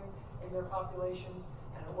lowering in their populations,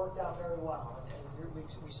 and it worked out very well. And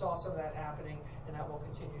we saw some of that happening, and that will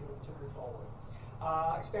continue to move forward.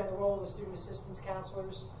 Expand the role of the student assistance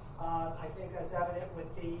counselors. I think that's evident with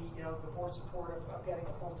the board support of getting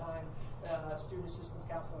a full-time student assistance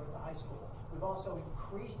counselor at the high school. We've also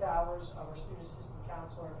increased hours of our student assistant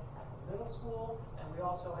counselor at the middle school, and we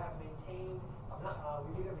also have maintained,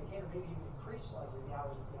 we've either maintained or maybe even increased slightly the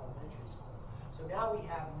hours at the elementary school. So now we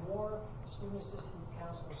have more student assistance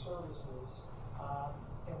counselor services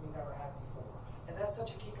than we've ever had before. And that's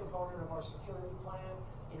such a key component of our security plan.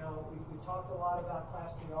 We talked a lot about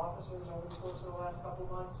Class 3 officers over the course of the last couple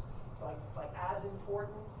of months, but as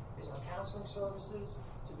important is our counseling services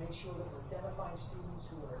to make sure that we're identifying students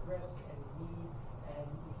who are at risk and in need, and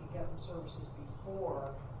we can get them services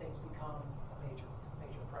before things become a major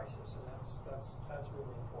crisis. And that's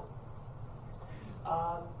really important.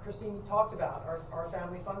 Christine talked about our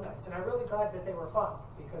family fun nights, and I'm really glad that they were fun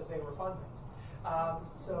because they were fun nights.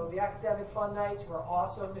 So the academic fun nights were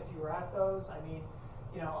awesome. If you were at those, I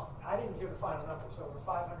didn't hear the final numbers, so over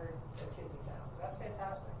 500 kids and families. That's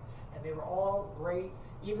fantastic. And they were all great,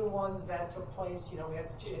 even ones that took place, we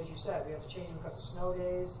had to, as you said, we had to change them because of snow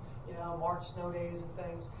days, March snow days and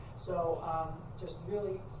things. So just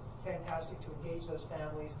really fantastic to engage those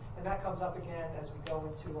families. And that comes up again as we go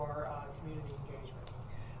into our community engagement.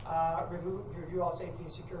 Review all safety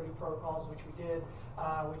and security protocols, which we did,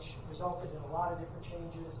 which resulted in a lot of different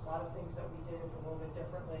changes, a lot of things that we did a little bit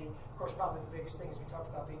differently. Of course, probably the biggest thing is we talked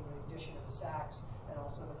about being the addition of the SACs and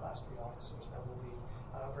also the Class 3 officers that will be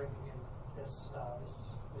bringing in this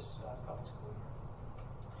coming school year.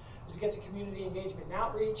 As we get to community engagement and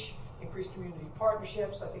outreach, increased community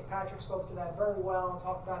partnerships. I think Patrick spoke to that very well and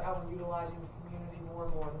talked about how we're utilizing the community more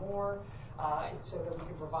and more and more. So that we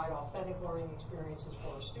can provide authentic learning experiences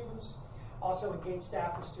for our students. Also engage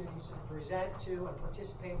staff and students to present to and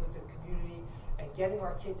participate with the community and getting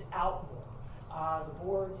our kids out more. The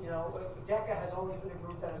board, DECA has always been a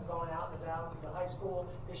group that has gone out and about to the high school.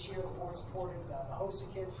 This year the board supported the HOSA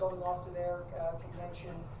kids going off to their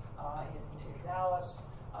convention in Dallas.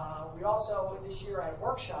 We also, this year at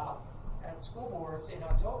workshop at school boards in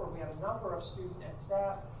October, we have a number of student and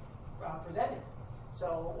staff presenting.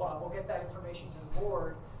 So we'll get that information to the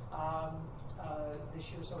board this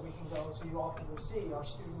year so we can go, so you all can go see our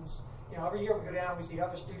students. Every year we go down, we see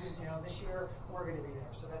other students. This year we're going to be there,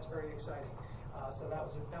 so that's very exciting. So that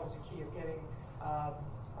was a key of getting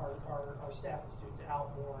our staff and students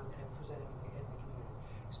out more and presenting in the community.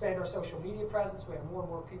 Expand our social media presence. We have more and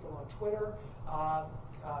more people on Twitter.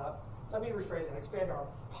 Let me rephrase that. Expand our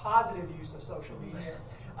positive use of social media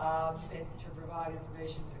and to provide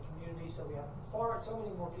information to the community. So we have so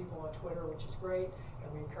many more people on Twitter, which is great, and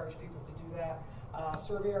we encourage people to do that.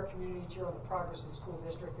 Survey our community each year on the progress of the school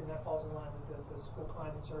district, and that falls in line with the school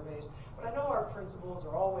climate surveys. But I know our principals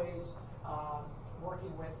are always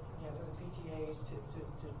working with the PTAs to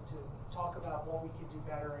talk about what we can do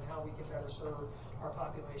better and how we can better serve our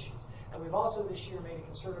populations. And we've also this year made a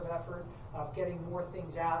concerted effort of getting more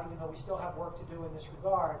things out, even though we still have work to do in this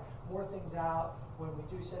regard, more things out when we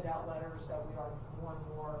do send out letters that we are more and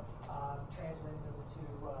more translating them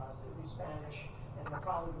into at least Spanish, and there'll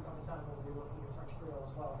probably become a time when we'll be looking at French Creole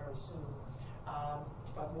as well very soon.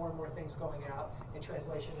 But more and more things going out in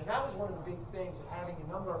translation. And that was one of the big things of having a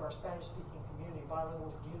number of our Spanish-speaking community,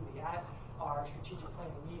 bilingual community at our strategic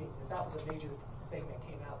planning meetings, that was a major thing that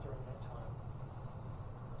came out during that time.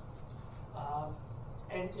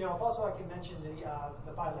 And also I can mention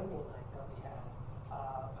the bilingual night that we had.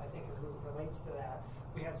 I think it relates to that.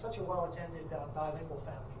 We had such a well-attended bilingual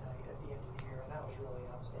family night at the end of the year, and that was really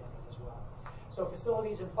outstanding as well. So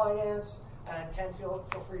facilities and finance, and Ken, feel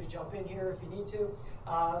free to jump in here if you need to.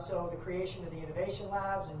 So the creation of the innovation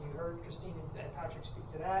labs, and you heard Christine and Patrick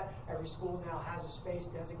speak to that. Every school now has a space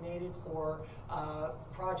designated for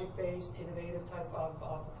project-based, innovative type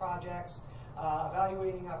of projects.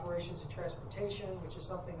 Evaluating operations and transportation, which is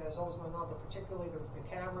something that is always going on, but particularly the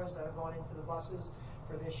cameras that have gone into the buses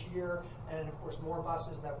for this year, and of course more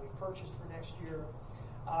buses that we purchased for next year.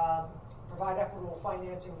 Provide equitable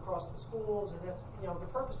financing across the schools, and that's,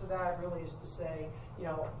 the purpose of that really is to say,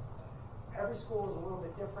 every school is a little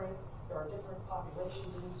bit different. There are different populations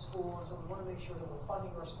in each school, and so we want to make sure that we're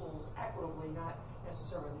funding our schools equitably, not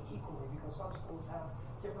necessarily equally, because some schools have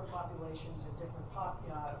different populations and different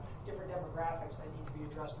demographics that need to be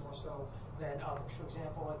addressed more so than others. For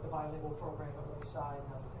example, like the bilingual program at Wayside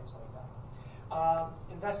and other things like that.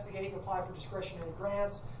 Investigate and apply for discretionary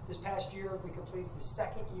grants. This past year, we completed the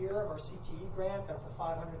second year of our CTE grant. That's the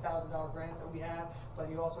 $500,000 grant that we have. But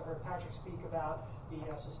you also heard Patrick speak about the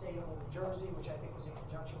Sustainable New Jersey, which I think was in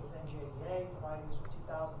conjunction with NJDA, providing us with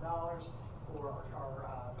 $2,000 for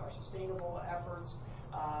our sustainable efforts.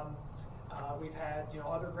 We've had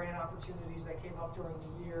other grant opportunities that came up during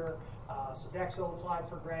the year. Sodexo applied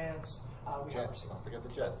for grants. Jets, don't forget the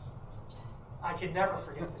Jets. I can never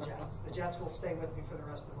forget the Jets. The Jets will stay with me for the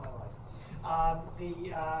rest of my life.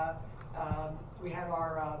 We had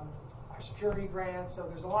our security grants, so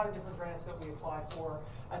there's a lot of different grants that we apply for.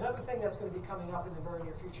 Another thing that's going to be coming up in the very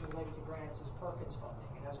near future related to grants is Perkins funding.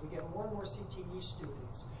 And as we get more and more CTE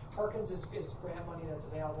students, Perkins is grant money that's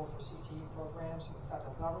available for CTE programs from the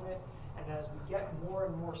federal government. And as we get more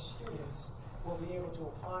and more students, we'll be able to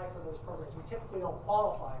apply for those programs. We typically don't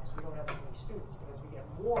qualify because we don't have that many students, but as we get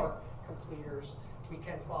more completers, we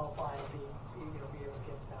can qualify and be able to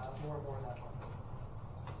get more and more of that money.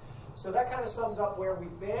 So that kind of sums up where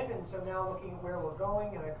we've been, and so now looking at where we're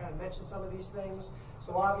going, and I kind of mentioned some of these things.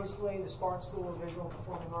 So obviously, the Spartan School of Visual and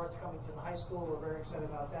Performing Arts coming to the high school. We're very excited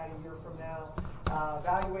about that a year from now.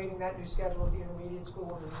 Evaluating that new schedule at the intermediate school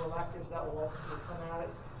and the new electives that will ultimately come out.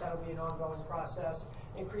 That'll be an ongoing process.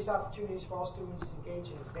 Increase opportunities for all students to engage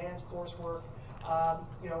in advanced coursework.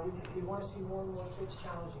 We want to see more and more kids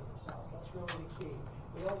challenging themselves. That's really the key.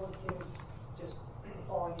 We don't want kids just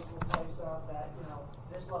falling into a place of that,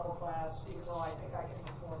 this level class, even though I think I can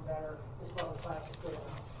perform better, this level class is good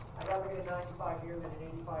enough. I'd rather get a 95 here than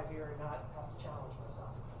an 85 here and not have to challenge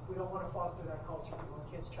myself. We don't want to foster that culture. We want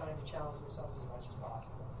kids trying to challenge themselves as much as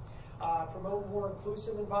possible. Promote more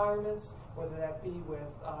inclusive environments, whether that be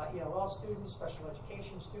with ELL students, special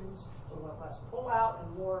education students. We want less pull-out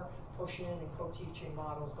and more push-in and co-teaching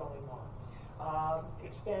models going on.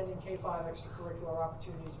 Expanding K-5 extracurricular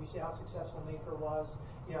opportunities. We see how successful Maker was.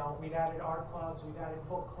 We've added art clubs, we've added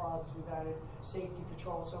book clubs, we've added safety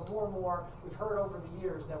patrol. So more and more, we've heard over the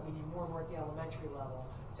years that we need more and more at the elementary level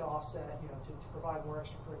to offset, to provide more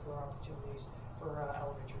extracurricular opportunities for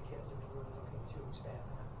elementary kids, and we're really looking to expand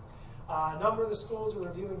that. A number of the schools are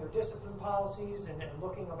reviewing their discipline policies and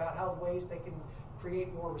looking about how ways they can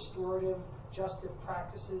create more restorative, justice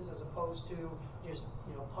practices as opposed to just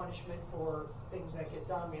punishment for things that get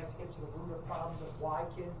done. We have to get to the root of problems of why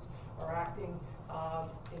kids are acting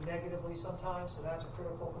negatively sometimes, so that's a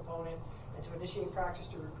critical component. And to initiate practice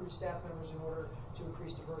to recruit staff members in order to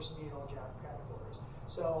increase diversity in all categories.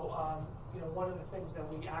 So, one of the things that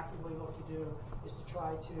we actively look to do is to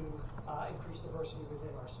try to increase diversity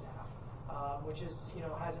within our staff, which is,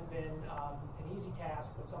 hasn't been an easy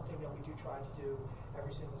task, but something that we do try to do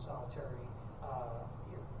every single solitary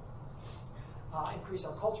year. Increase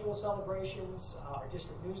our cultural celebrations. Our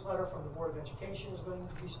district newsletter from the Board of Education is going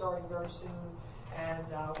to be starting very soon. And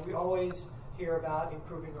we always hear about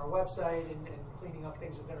improving our website and cleaning up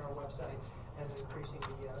things within our website and increasing the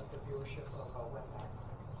viewership of Webpack.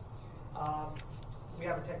 We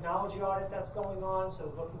have a technology audit that's going on,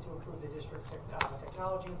 so looking to improve the district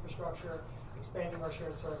technology infrastructure, expanding our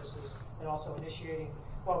shared services, and also initiating,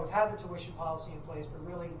 well, we've had the tuition policy in place, but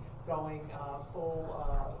really going full,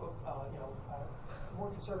 more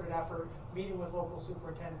concerted effort, meeting with local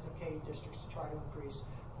superintendents of K districts to try to increase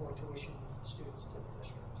more tuition students to the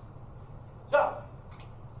district. So,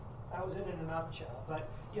 that was it in a nutshell. But,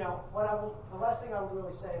 the last thing I would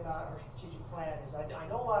really say about our strategic plan is I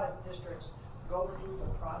know a lot of districts go through the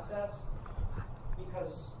process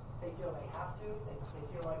because they feel they have to. They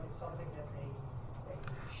feel like it's something that they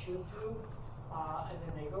should do. And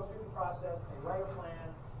then they go through the process, they write a plan,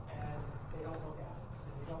 and they don't look at it.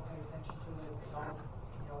 And they don't pay attention to it. They don't,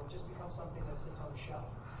 it just becomes something that sits on the shelf.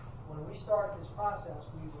 When we started this process,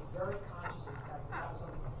 we were very conscious of the fact that was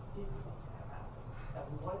something that didn't want to happen. That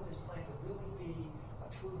we wanted this plan to really be a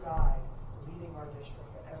true guide leading our district,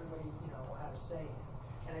 that everybody, had a say in.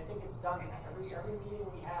 And I think it's done that. Every meeting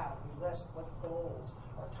we have, we list what goals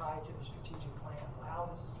are tied to the strategic plan, how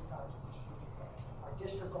this is tied to the strategic plan. Our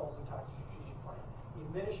district goals are tied to the strategic plan. The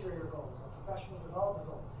administrator goals, the professional development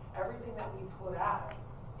goals, everything that we put out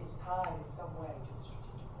is tied in some way to the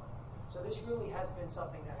strategic plan. So this really has been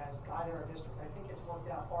something that has guided our district. I think it's worked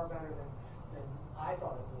out far better than I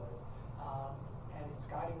thought it would. And it's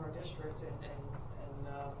guiding our district. And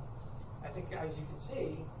I think, as you can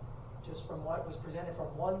see, just from what was presented from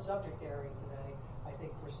one subject area today, I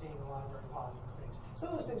think we're seeing a lot of very positive things. Some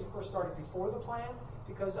of those things, of course, started before the plan,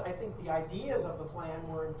 because I think the ideas of the plan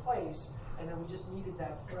were in place, and then we just needed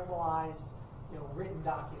that formalized, written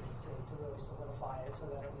document to really solidify it so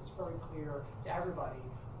that it was very clear to everybody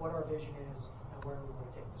what our vision is and where we want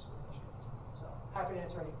to take the school district. So, happy to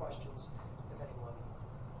answer any questions if anyone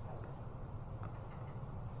has any.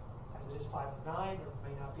 As it is 5:09, there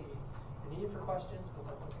may not be a need for questions, but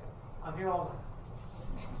that's okay. I'm here all night.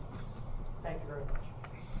 Thank you very much.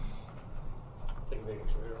 Take a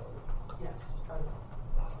picture here. Yes, try to.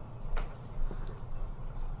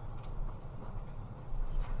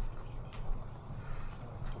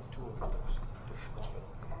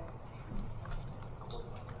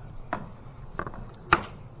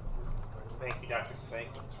 Thank you, Dr. Spank,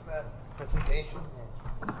 for that presentation.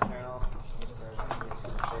 And Colonel, very much for the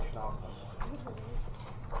presentation also.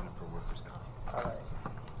 For workers' comp. All right.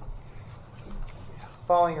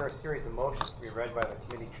 Following are a series of motions to be read by the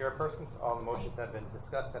committee chairpersons. All the motions have been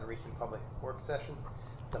discussed at a recent public work session.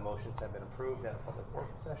 Some motions have been approved at a public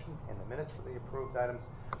work session, and the minutes for the approved items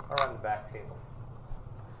are on the back table.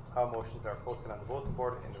 All motions are posted on the bulletin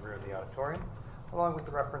board in the rear of the auditorium, along with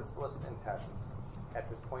the reference list and attachments. At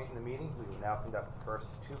this point in the meeting, we will now conduct the first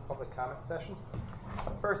two public comment sessions.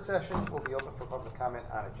 The first session will be open for public comment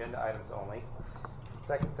on agenda items only. The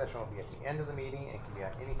second session will be at the end of the meeting and can be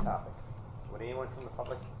on any topic. Would anyone from the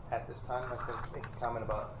public at this time like to make a comment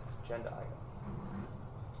about agenda item?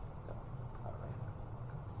 No. All right.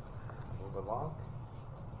 Move along.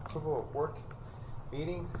 Approval of work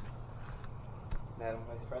meetings. Madam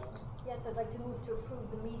Vice President. Yes, I'd like to move to approve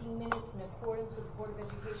the meeting minutes in accordance with the Board of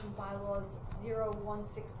Education bylaws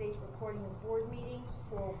 0168, recording of board meetings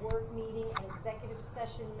for work meeting and executive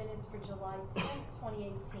session minutes for July 10th,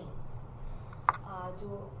 2018.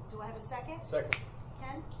 Do I have a second? Second.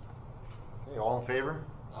 Ken? Okay, all in favor?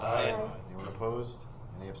 Aye. Anyone opposed?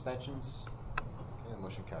 Any abstentions? Okay, the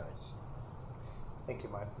motion carries. Thank you,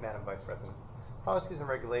 Madam Vice President. Policies and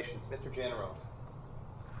regulations. Mr. Janaro.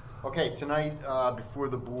 Okay, tonight before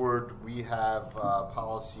the board we have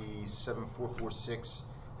policy 7446.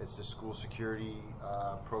 It's the school security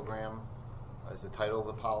program. As the title of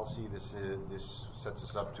the policy, this sets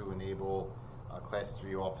us up to enable Class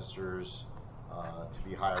 3 officers to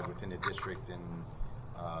be hired within the district and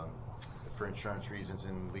for insurance reasons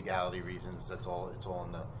and legality reasons. That's all. It's all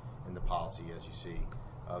in the policy, as you see.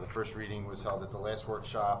 The first reading was held at the last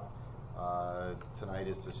workshop. Tonight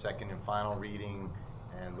is the second and final reading,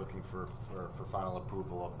 and looking for final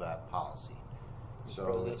approval of that policy.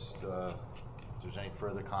 So if there's any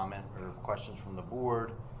further comment or questions from the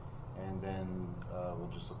board, and then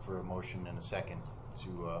we'll just look for a motion and a second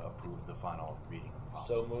to approve the final reading of the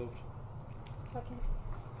policy. So moved. Second.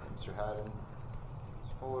 Mr. Haddon,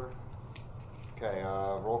 Ms. Fuller. Okay,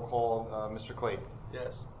 roll call. Mr. Clayton.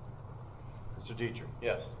 Yes. Mr. Dietrich.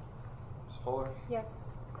 Yes. Ms. Fuller. Yes.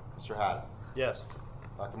 Mr. Haddon. Yes.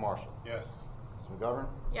 Dr. Marshall. Yes. Ms. McGovern.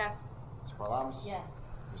 Yes. Mr. Parlamas. Yes.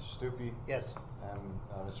 Mr. Stupi. Yes. And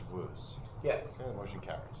Mr. Blues. Yes. Okay, the motion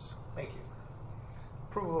carries. Thank you.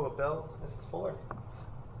 Approval of bills. Mrs. Fuller.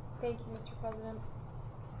 Thank you, Mr. President.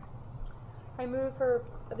 I move for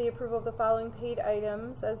the approval of the following paid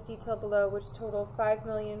items as detailed below, which total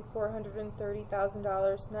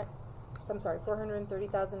 $5,430,000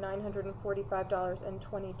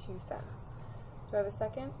 $430,945.22. Do I have a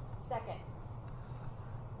second? Second.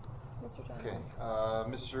 Mr. Johnson? Okay,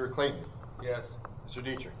 Mr. Clayton? Yes. Mr.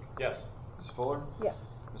 Dietrich? Yes. Ms. Fuller? Yes.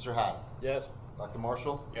 Mr. Haddon? Yes. Dr.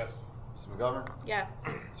 Marshall? Yes. Mrs. McGovern? Yes.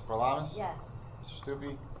 Mr. Parlamas? Yes. Mr.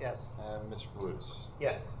 Stupi? Yes. And Mr. Palutis?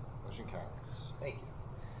 Yes. Motion carries. Thank you.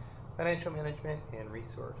 Financial Management and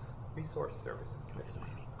Resource Services, Mrs.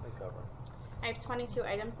 McGovern. I have 22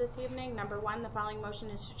 items this evening. Number one, the following motion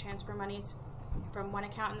is to transfer monies from one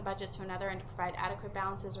account in the budget to another and to provide adequate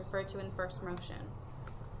balances referred to in the first motion.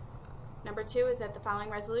 Number two is that the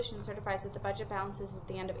following resolution certifies that the budget balances at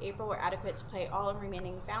the end of April were adequate to pay all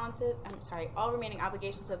remaining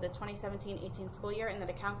obligations of the 2017-18 school year, and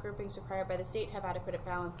that account groupings required by the state have adequate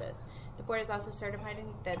balances. The board is also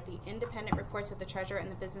certifying that the independent reports of the treasurer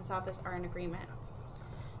and the business office are in agreement.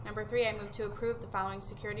 Number three, I move to approve the following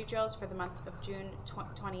security drills for the month of June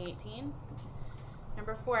 2018.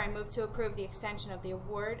 Number four, I move to approve the extension of the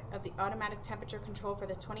award of the automatic temperature control for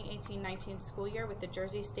the 2018-19 school year with the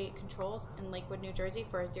Jersey State Controls in Lakewood, New Jersey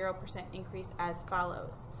for a 0% increase as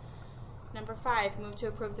follows. Number five, move to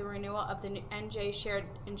approve the renewal of the NJ Shared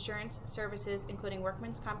Insurance Services, including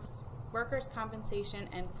workers' compensation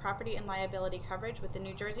and property and liability coverage with the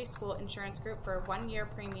New Jersey School Insurance Group for a 1-year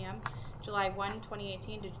premium, July 1,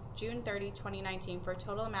 2018 to June 30, 2019, for a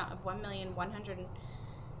total amount of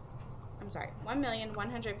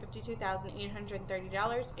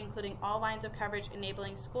 $1,152,830, including all lines of coverage,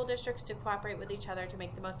 enabling school districts to cooperate with each other to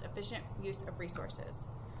make the most efficient use of resources.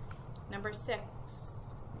 Number six,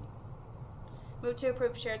 move to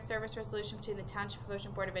approve shared service resolution between the Township of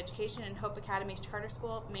Ocean Board of Education and Hope Academy Charter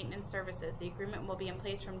School Maintenance Services. The agreement will be in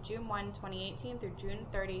place from June 1, 2018 through June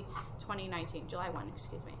 30, 2019. July 1,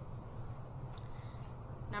 excuse me.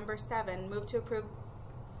 Number seven, move to approve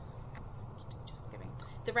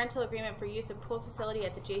the rental agreement for use of pool facility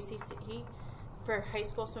at the JCC for high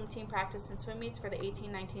school swim team practice and swim meets for the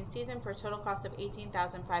 18-19 season for a total cost of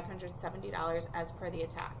 $18,570 as per the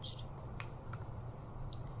attached.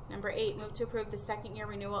 Number eight, move to approve the second year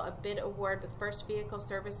renewal of bid award with First Vehicle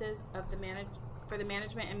Services of the for the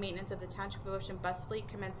management and maintenance of the Township of Ocean bus fleet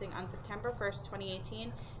commencing on September 1st,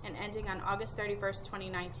 2018 and ending on August 31st,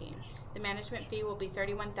 2019. The management fee will be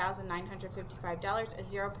 $31,955, a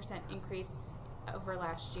 0% increase over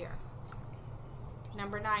last year.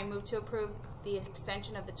 Number nine, move to approve the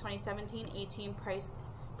extension of the 2017-18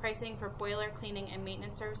 pricing for boiler cleaning and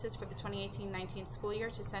maintenance services for the 2018-19 school year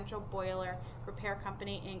to Central Boiler Repair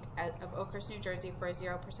Company, Inc. of Oakhurst, New Jersey for a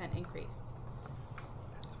 0% increase.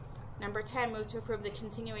 Number 10, move to approve the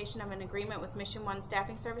continuation of an agreement with Mission One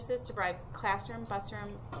Staffing Services to provide classroom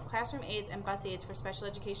aides and bus aides for special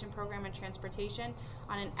education program and transportation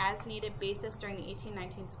on an as-needed basis during the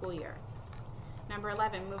 18-19 school year. Number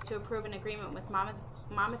 11, move to approve an agreement with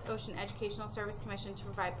Monmouth Ocean Educational Service Commission to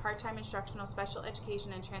provide part-time instructional special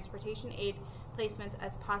education and transportation aid placements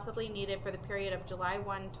as possibly needed for the period of July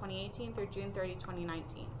 1, 2018 through June 30,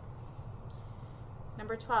 2019.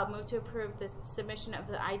 Number 12, move to approve the submission of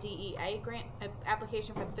the IDEA grant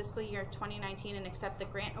application for the fiscal year 2019 and accept the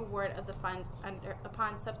grant award of the funds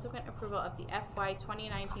upon subsequent approval of the FY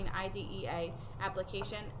 2019 IDEA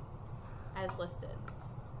application as listed.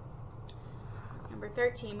 Number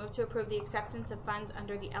 13, move to approve the acceptance of funds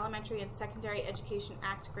under the Elementary and Secondary Education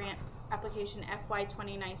Act grant application FY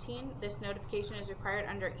 2019. This notification is required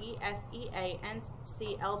under ESEA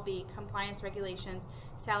NCLB compliance regulations.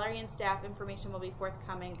 Salary and staff information will be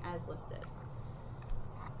forthcoming as listed.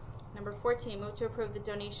 Number 14, move to approve the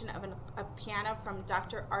donation of a piano from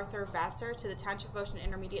Dr. Arthur Vassar to the Township of Ocean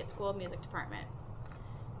Intermediate School Music Department.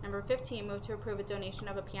 Number 15, move to approve a donation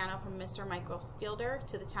of a piano from Mr. Michael Fielder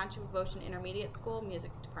to the Township of Ocean Intermediate School Music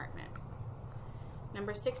Department.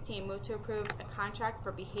 Number 16, move to approve a contract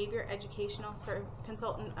for behavior educational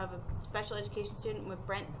consultant of a special education student with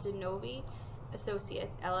Brent DeNovi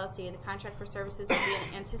Associates, LLC. The contract for services will be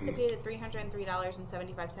an anticipated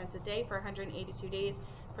 $303.75 a day for 182 days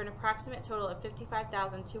for an approximate total of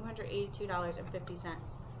 $55,282.50.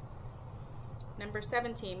 Number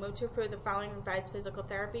 17, move to approve the following revised physical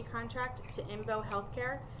therapy contract to Invo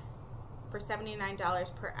Healthcare for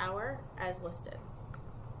 $79 per hour as listed.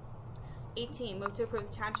 18, move to approve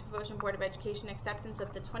the Township of Ocean Board of Education acceptance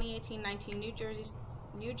of the 2018-19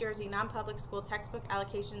 New Jersey non-public school textbook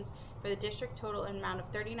allocations for the district total in amount of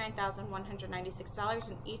 $39,196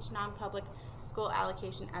 in each non-public school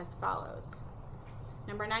allocation as follows.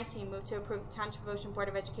 Number 19, move to approve the Township of Ocean Board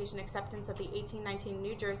of Education acceptance of the 18-19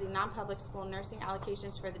 New Jersey non-public school nursing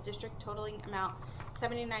allocations for the district totaling amount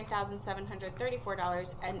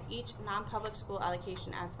 $79,734 and each non-public school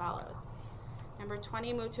allocation as follows. Number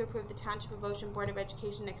 20, move to approve the Township of Ocean Board of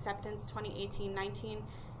Education Acceptance 2018-19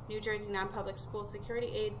 New Jersey Non-Public School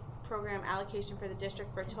Security Aid Program allocation for the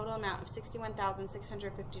district for a total amount of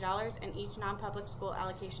 $61,650, and each non-public school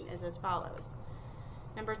allocation is as follows.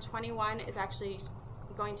 Number 21 is actually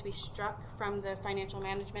going to be struck from the financial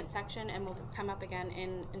management section and will come up again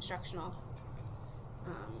in instruction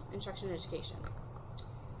education.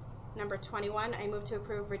 Number 21, I move to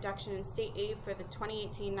approve reduction in state aid for the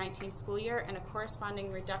 2018-19 school year and a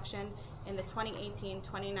corresponding reduction in the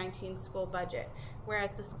 2018-2019 school budget.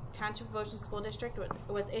 Whereas the Township of Ocean School District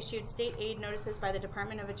was issued state aid notices by the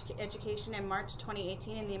Department of Education in March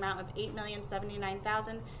 2018 in the amount of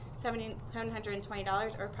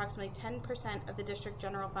 $8,079,720, or approximately 10% of the district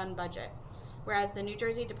general fund budget. Whereas the New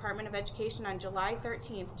Jersey Department of Education on July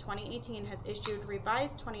 13, 2018 has issued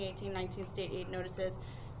revised 2018-19 state aid notices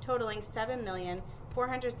totaling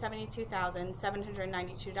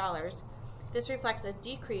 $7,472,792. This reflects a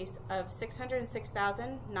decrease of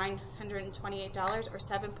 $606,928, or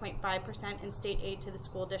 7.5% in state aid to the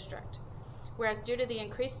school district. Whereas due to the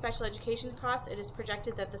increased special education costs, it is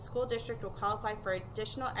projected that the school district will qualify for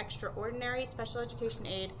additional extraordinary special education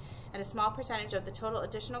aid at a small percentage of the total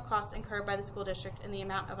additional costs incurred by the school district in the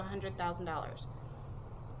amount of $100,000.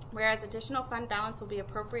 Whereas additional fund balance will be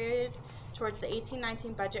appropriated towards the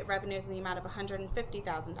 18-19 budget revenues in the amount of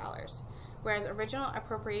 $150,000. Whereas original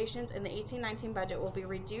appropriations in the 18-19 budget will be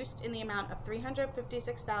reduced in the amount of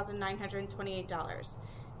 $356,928.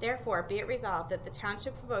 Therefore, be it resolved that the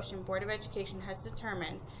Township of Ocean Board of Education has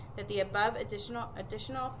determined that the above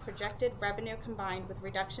additional projected revenue combined with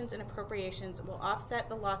reductions in appropriations will offset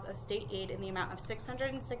the loss of state aid in the amount of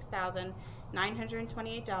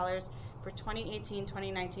 $606,928 for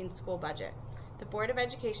 2018-2019 school budget. The Board of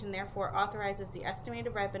Education therefore authorizes the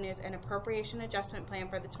estimated revenues and appropriation adjustment plan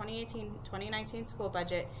for the 2018-2019 school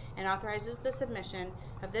budget and authorizes the submission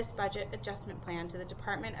of this budget adjustment plan to the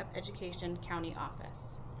Department of Education County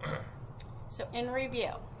Office. So in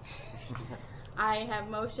review, I have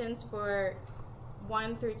motions for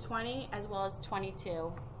 1 through 20 as well as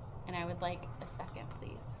 22, and I would like a second,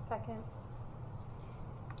 please. Second.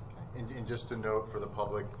 Okay. And just a note for the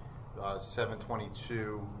public,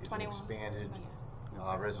 722 is 21. an expanded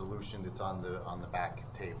resolution that's on the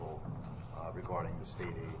back table regarding the state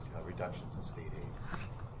aid, reductions in state aid.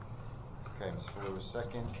 Okay, Ms. Fuller was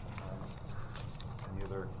second. Any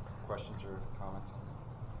other questions or comments?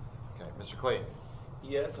 Okay, Mr. Clayton.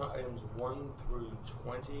 Yes, items 1 through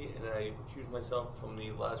 20, and I recuse myself from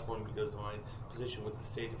the last one because of my position with the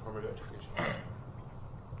State Department of Education. Okay,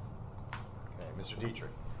 Mr.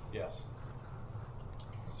 Dietrich. Yes.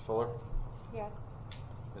 Ms. Fuller. Yes.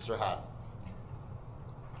 Mr. Haddon.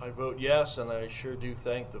 I vote yes, and I sure do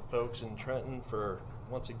thank the folks in Trenton for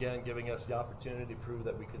once again giving us the opportunity to prove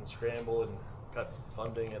that we can scramble and cut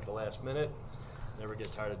funding at the last minute. Never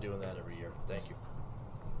get tired of doing that every year. Thank you.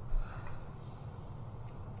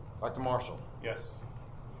 Dr. Marshall. Yes.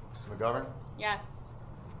 Mr. McGovern. Yes.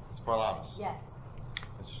 Ms. Parlavas. Yes.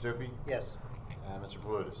 Mr. Stupi. Yes. And Mr.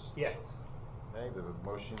 Palutis. Yes. Okay, the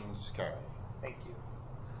motion's carried. Thank you.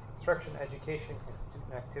 Instruction, education, and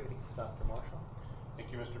student activities, Dr. Marshall.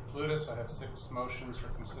 Thank you, Mr. Palutis. I have 6 motions for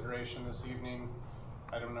consideration this evening.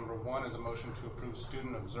 Item number 1 is a motion to approve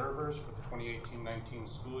student observers for the 2018-19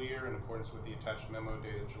 school year in accordance with the attached memo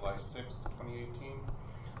dated July 6th, 2018.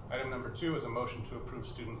 Item number 2 is a motion to approve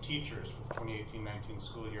student teachers for the 2018-19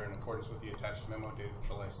 school year in accordance with the attached memo dated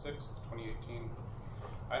July 6th, 2018.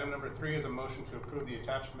 Item number 3 is a motion to approve the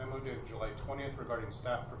attached memo dated July 20th regarding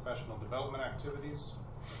staff professional development activities.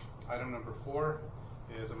 Item number 4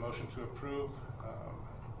 is a motion to approve,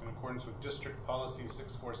 in accordance with District Policy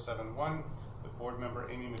 6471, the board member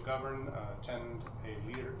Amy McGovern attend a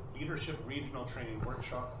leadership regional training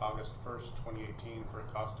workshop August 1st, 2018 for a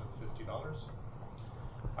cost of $50.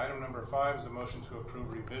 Item number 5 is a motion to approve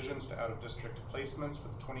revisions to out-of-district placements for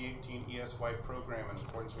the 2018 ESY program in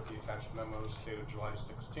accordance with the attached memos dated July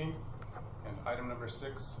 16th. And item number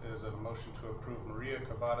 6 is a motion to approve Maria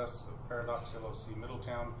Cavadas of Paradox LLC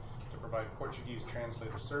Middletown to provide Portuguese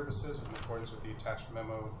translator services in accordance with the attached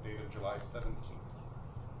memo dated July 17th.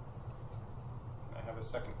 I have a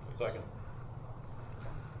second, please. Second.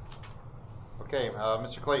 Okay,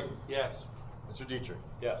 Mr. Clayton. Yes. Mr. Dietrich.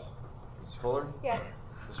 Yes. Ms. Fuller. Yes.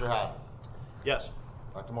 Mr. Haddon. Yes.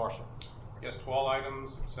 Dr. Marshall. Yes to all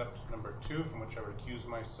items except number 2, from which I recuse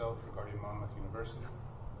myself regarding Monmouth University.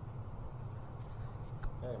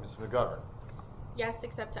 Okay, Ms. McGovern. Yes,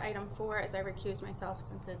 except to item 4, as I recuse myself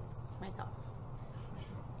since it's myself.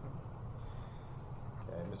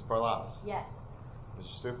 Okay, Ms. Parlavas. Yes.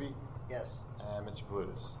 Mr. Stupi. Yes. And Mr.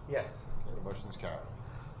 Palutis. Yes. Okay, the motion's carried.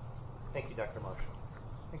 Thank you, Dr. Marshall.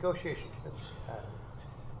 Negotiations, Mr. Haddon.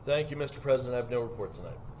 Thank you, Mr. President. I have no report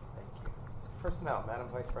tonight. Thank you. Personnel, Madam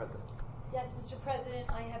Vice President. Yes, Mr. President,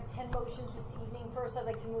 I have 10 motions this evening. First, I'd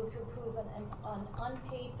like to move to approve an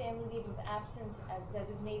unpaid family leave of absence as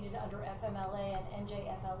designated under FMLA and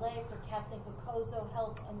NJFLA for Kathleen Cocozo,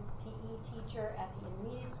 health and PE teacher at the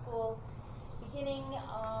intermediate school, beginning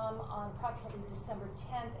on approximately December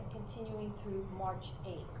 10th and continuing through March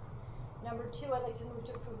 8th. Number 2, I'd like to move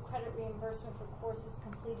to approve credit reimbursement for courses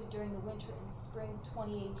completed during the winter and spring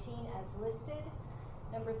 2018 as listed.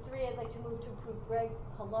 Number 3, I'd like to move to approve Greg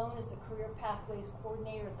Colon as the Career Pathways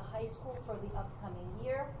Coordinator at the high school for the upcoming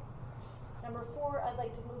year. Number 4, I'd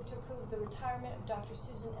like to move to approve the retirement of Dr.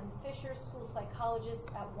 Susan M. Fisher, school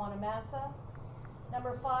psychologist at Wanamassa.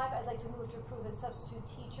 Number 5, I'd like to move to approve a substitute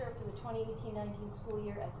teacher for the 2018-19 school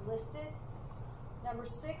year as listed. Number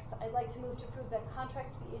 6, I'd like to move to approve that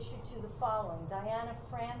contracts be issued to the following: Diana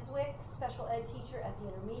Franswick, special ed teacher at the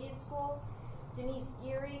intermediate school; Denise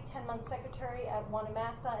Geary, 10-month secretary at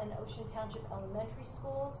Wanamassa and Ocean Township Elementary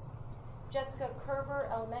Schools; Jessica Kerber,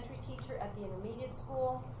 elementary teacher at the intermediate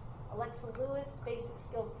school; Alexa Lewis, basic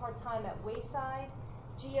skills part-time at Wayside;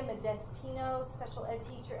 Gia Modestino, special ed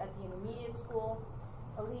teacher at the intermediate school;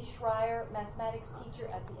 Elise Schreier, mathematics teacher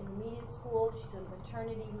at the intermediate school. She's a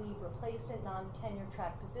maternity leave replacement, non-tenure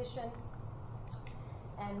track position;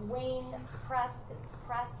 and Wayne Prasak,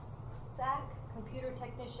 computer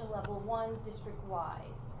technician level 1,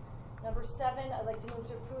 district-wide. Number 7, I'd like to move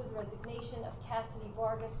to approve the resignation of Cassidy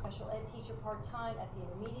Vargas, special ed teacher part-time at the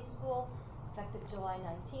intermediate school, effective July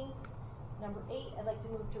 19th. Number 8, I'd like to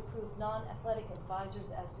move to approve non-athletic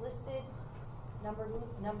advisors as listed. Number 9,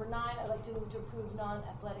 I'd like to move to approve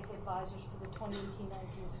non-athletic advisors for the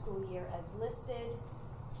 2018-19 school year as listed.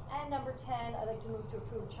 And number 10, I'd like to move to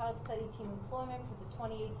approve child study team employment for the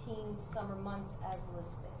 2018 summer months as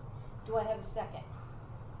listed. Do I have a second?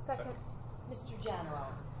 Second. Mr. Janaro.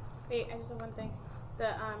 Wait, I just have one thing.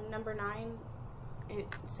 The number 9, it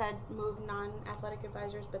said move non-athletic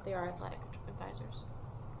advisors, but they are athletic advisors.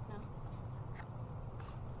 No?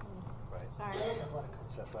 Right. Sorry.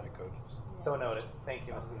 It's athletic coaches. So noted. Thank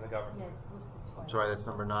you, Mrs. McGovern. Yeah, it's listed twice. I'm sorry, that's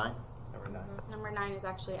number 9? Number 9. Number 9 is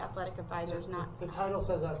actually athletic advisors, not. The title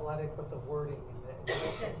says athletic, but the wording in the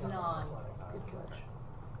It says non. Good catch.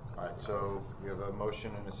 All right, so we have a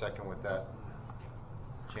motion and a second with that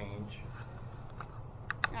change.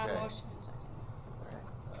 Okay. Motion.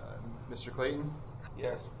 Mr. Clayton?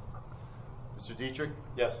 Yes. Mr. Dietrich?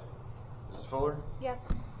 Yes. Mrs. Fuller? Yes.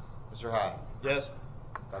 Mr. Haddon? Yes.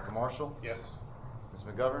 Dr. Marshall? Yes. Ms.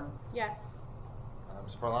 McGovern? Yes.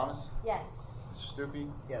 Ms. Parlamas? Yes. Mr. Stupi?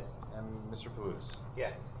 Yes. And Mr. Palutis?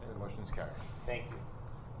 Yes. Okay, the motion is carried. Thank you.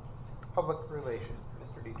 Public relations,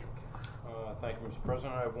 Mr. Dietrich. Thank you, Mr.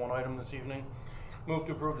 President. I have one item this evening. Move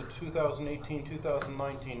to approve the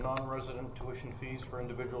 2018-2019 non-resident tuition fees for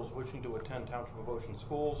individuals wishing to attend Township of Ocean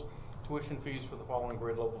schools. Tuition fees for the following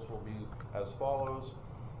grade levels will be as follows.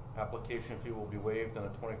 Application fee will be waived and a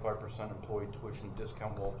 25% employee tuition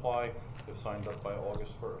discount will apply if signed up by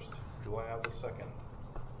August 1st. Do I have a second?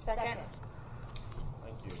 Second.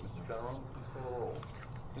 Thank you. Mr. General, please call the roll.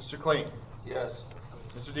 Mr. Clayton? Yes.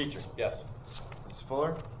 Mr. Dietrich? Yes. Mrs.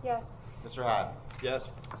 Fuller? Yes. Mr. Haddon?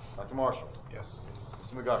 Yes. Dr. Marshall? Yes.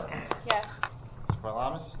 Mrs. McGovern? Yes. Mr.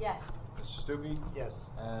 Parlamas? Yes. Mr. Stupi? Yes.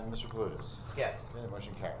 And Mr. Palutis? Yes. Okay, the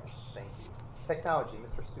motion carries. Thank you. Technology,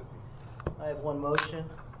 Mr. Stupi. I have one motion.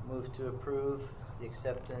 Move to approve the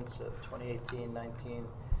acceptance of 2018-19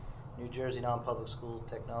 New Jersey Non-Public School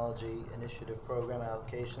Technology Initiative Program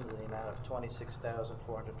allocations in the amount of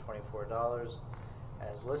 $26,424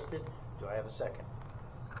 as listed. Do I have a second?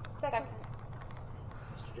 Second.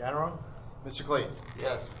 Mr. General? Mr. Clayton?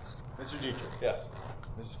 Yes. Mr. Dietrich? Yes.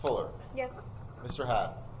 Mrs. Fuller? Yes. Mr.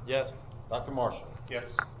 Haddon? Yes. Dr. Marshall? Yes.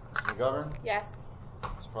 Ms. McGovern? Yes.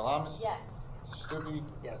 Ms. Parlamas? Yes. Mr. Stupi?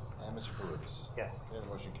 Yes. And Mr. Palutis? Yes. Okay, the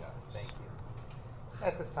motion carries. Thank you.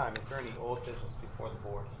 At this time, is there any old business before the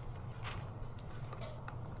board?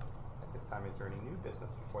 At this time, is there any new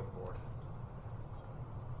business before the board?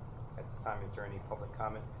 At this time, is there any public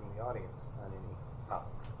comment from the audience on any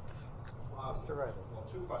topic? Mr. Riley. Well,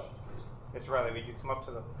 2 questions, please. Mr. Riley, would you come up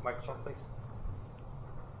to the microphone, please?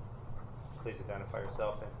 Please identify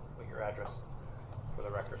yourself and with your address for the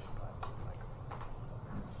record.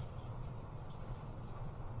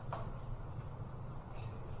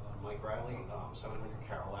 Mike Riley, 700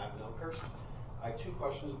 Carroll Avenue, Oakhurst. I have 2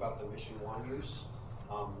 questions about the Mission 1 use.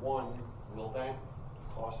 One, will that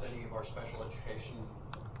cost any of our special education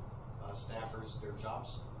staffers their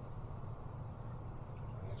jobs?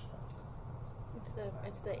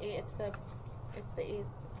 It's the aids.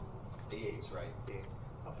 The aides, right? The aides.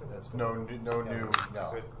 for this. That's no new, no.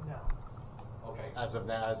 No. Okay. As of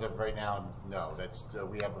now, as of right now, no. That's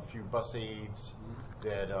we have a few bus aids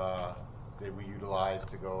that we utilize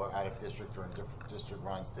to go out of district or in different district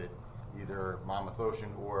runs to either Monmouth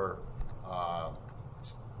Ocean or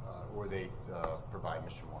they provide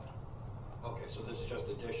Mission 1. Okay, so this is just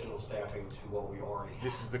additional staffing to what we already have.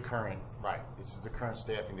 This is the current This is the current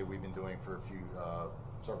staffing that we've been doing for a few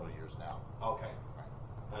several years now. Okay.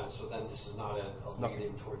 So then this is not a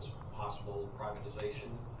lead-in towards possible privatization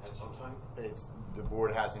at some time? The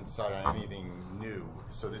board hasn't decided on anything new,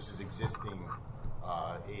 so this is existing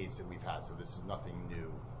aids that we've had, so this is nothing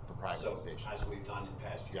new for privatization. So, as we've done in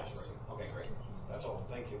past years? Yes. Already. Okay, great. That's all.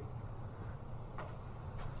 Thank you.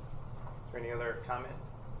 Is there any other comment,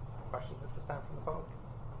 questions at this time from the public?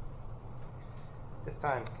 This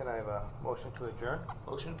time, can I have a motion to adjourn?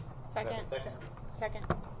 Motion? Can I have a Second. second? Second.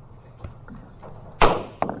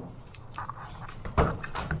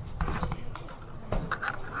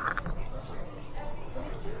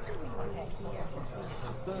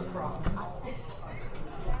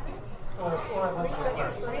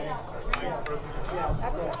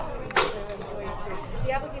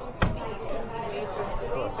 The application could be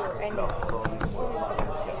waived or any.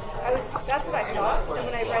 That's what I thought, and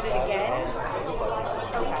when I read it again,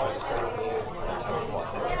 okay.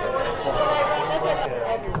 When I read, that's what I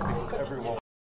thought. Everyone.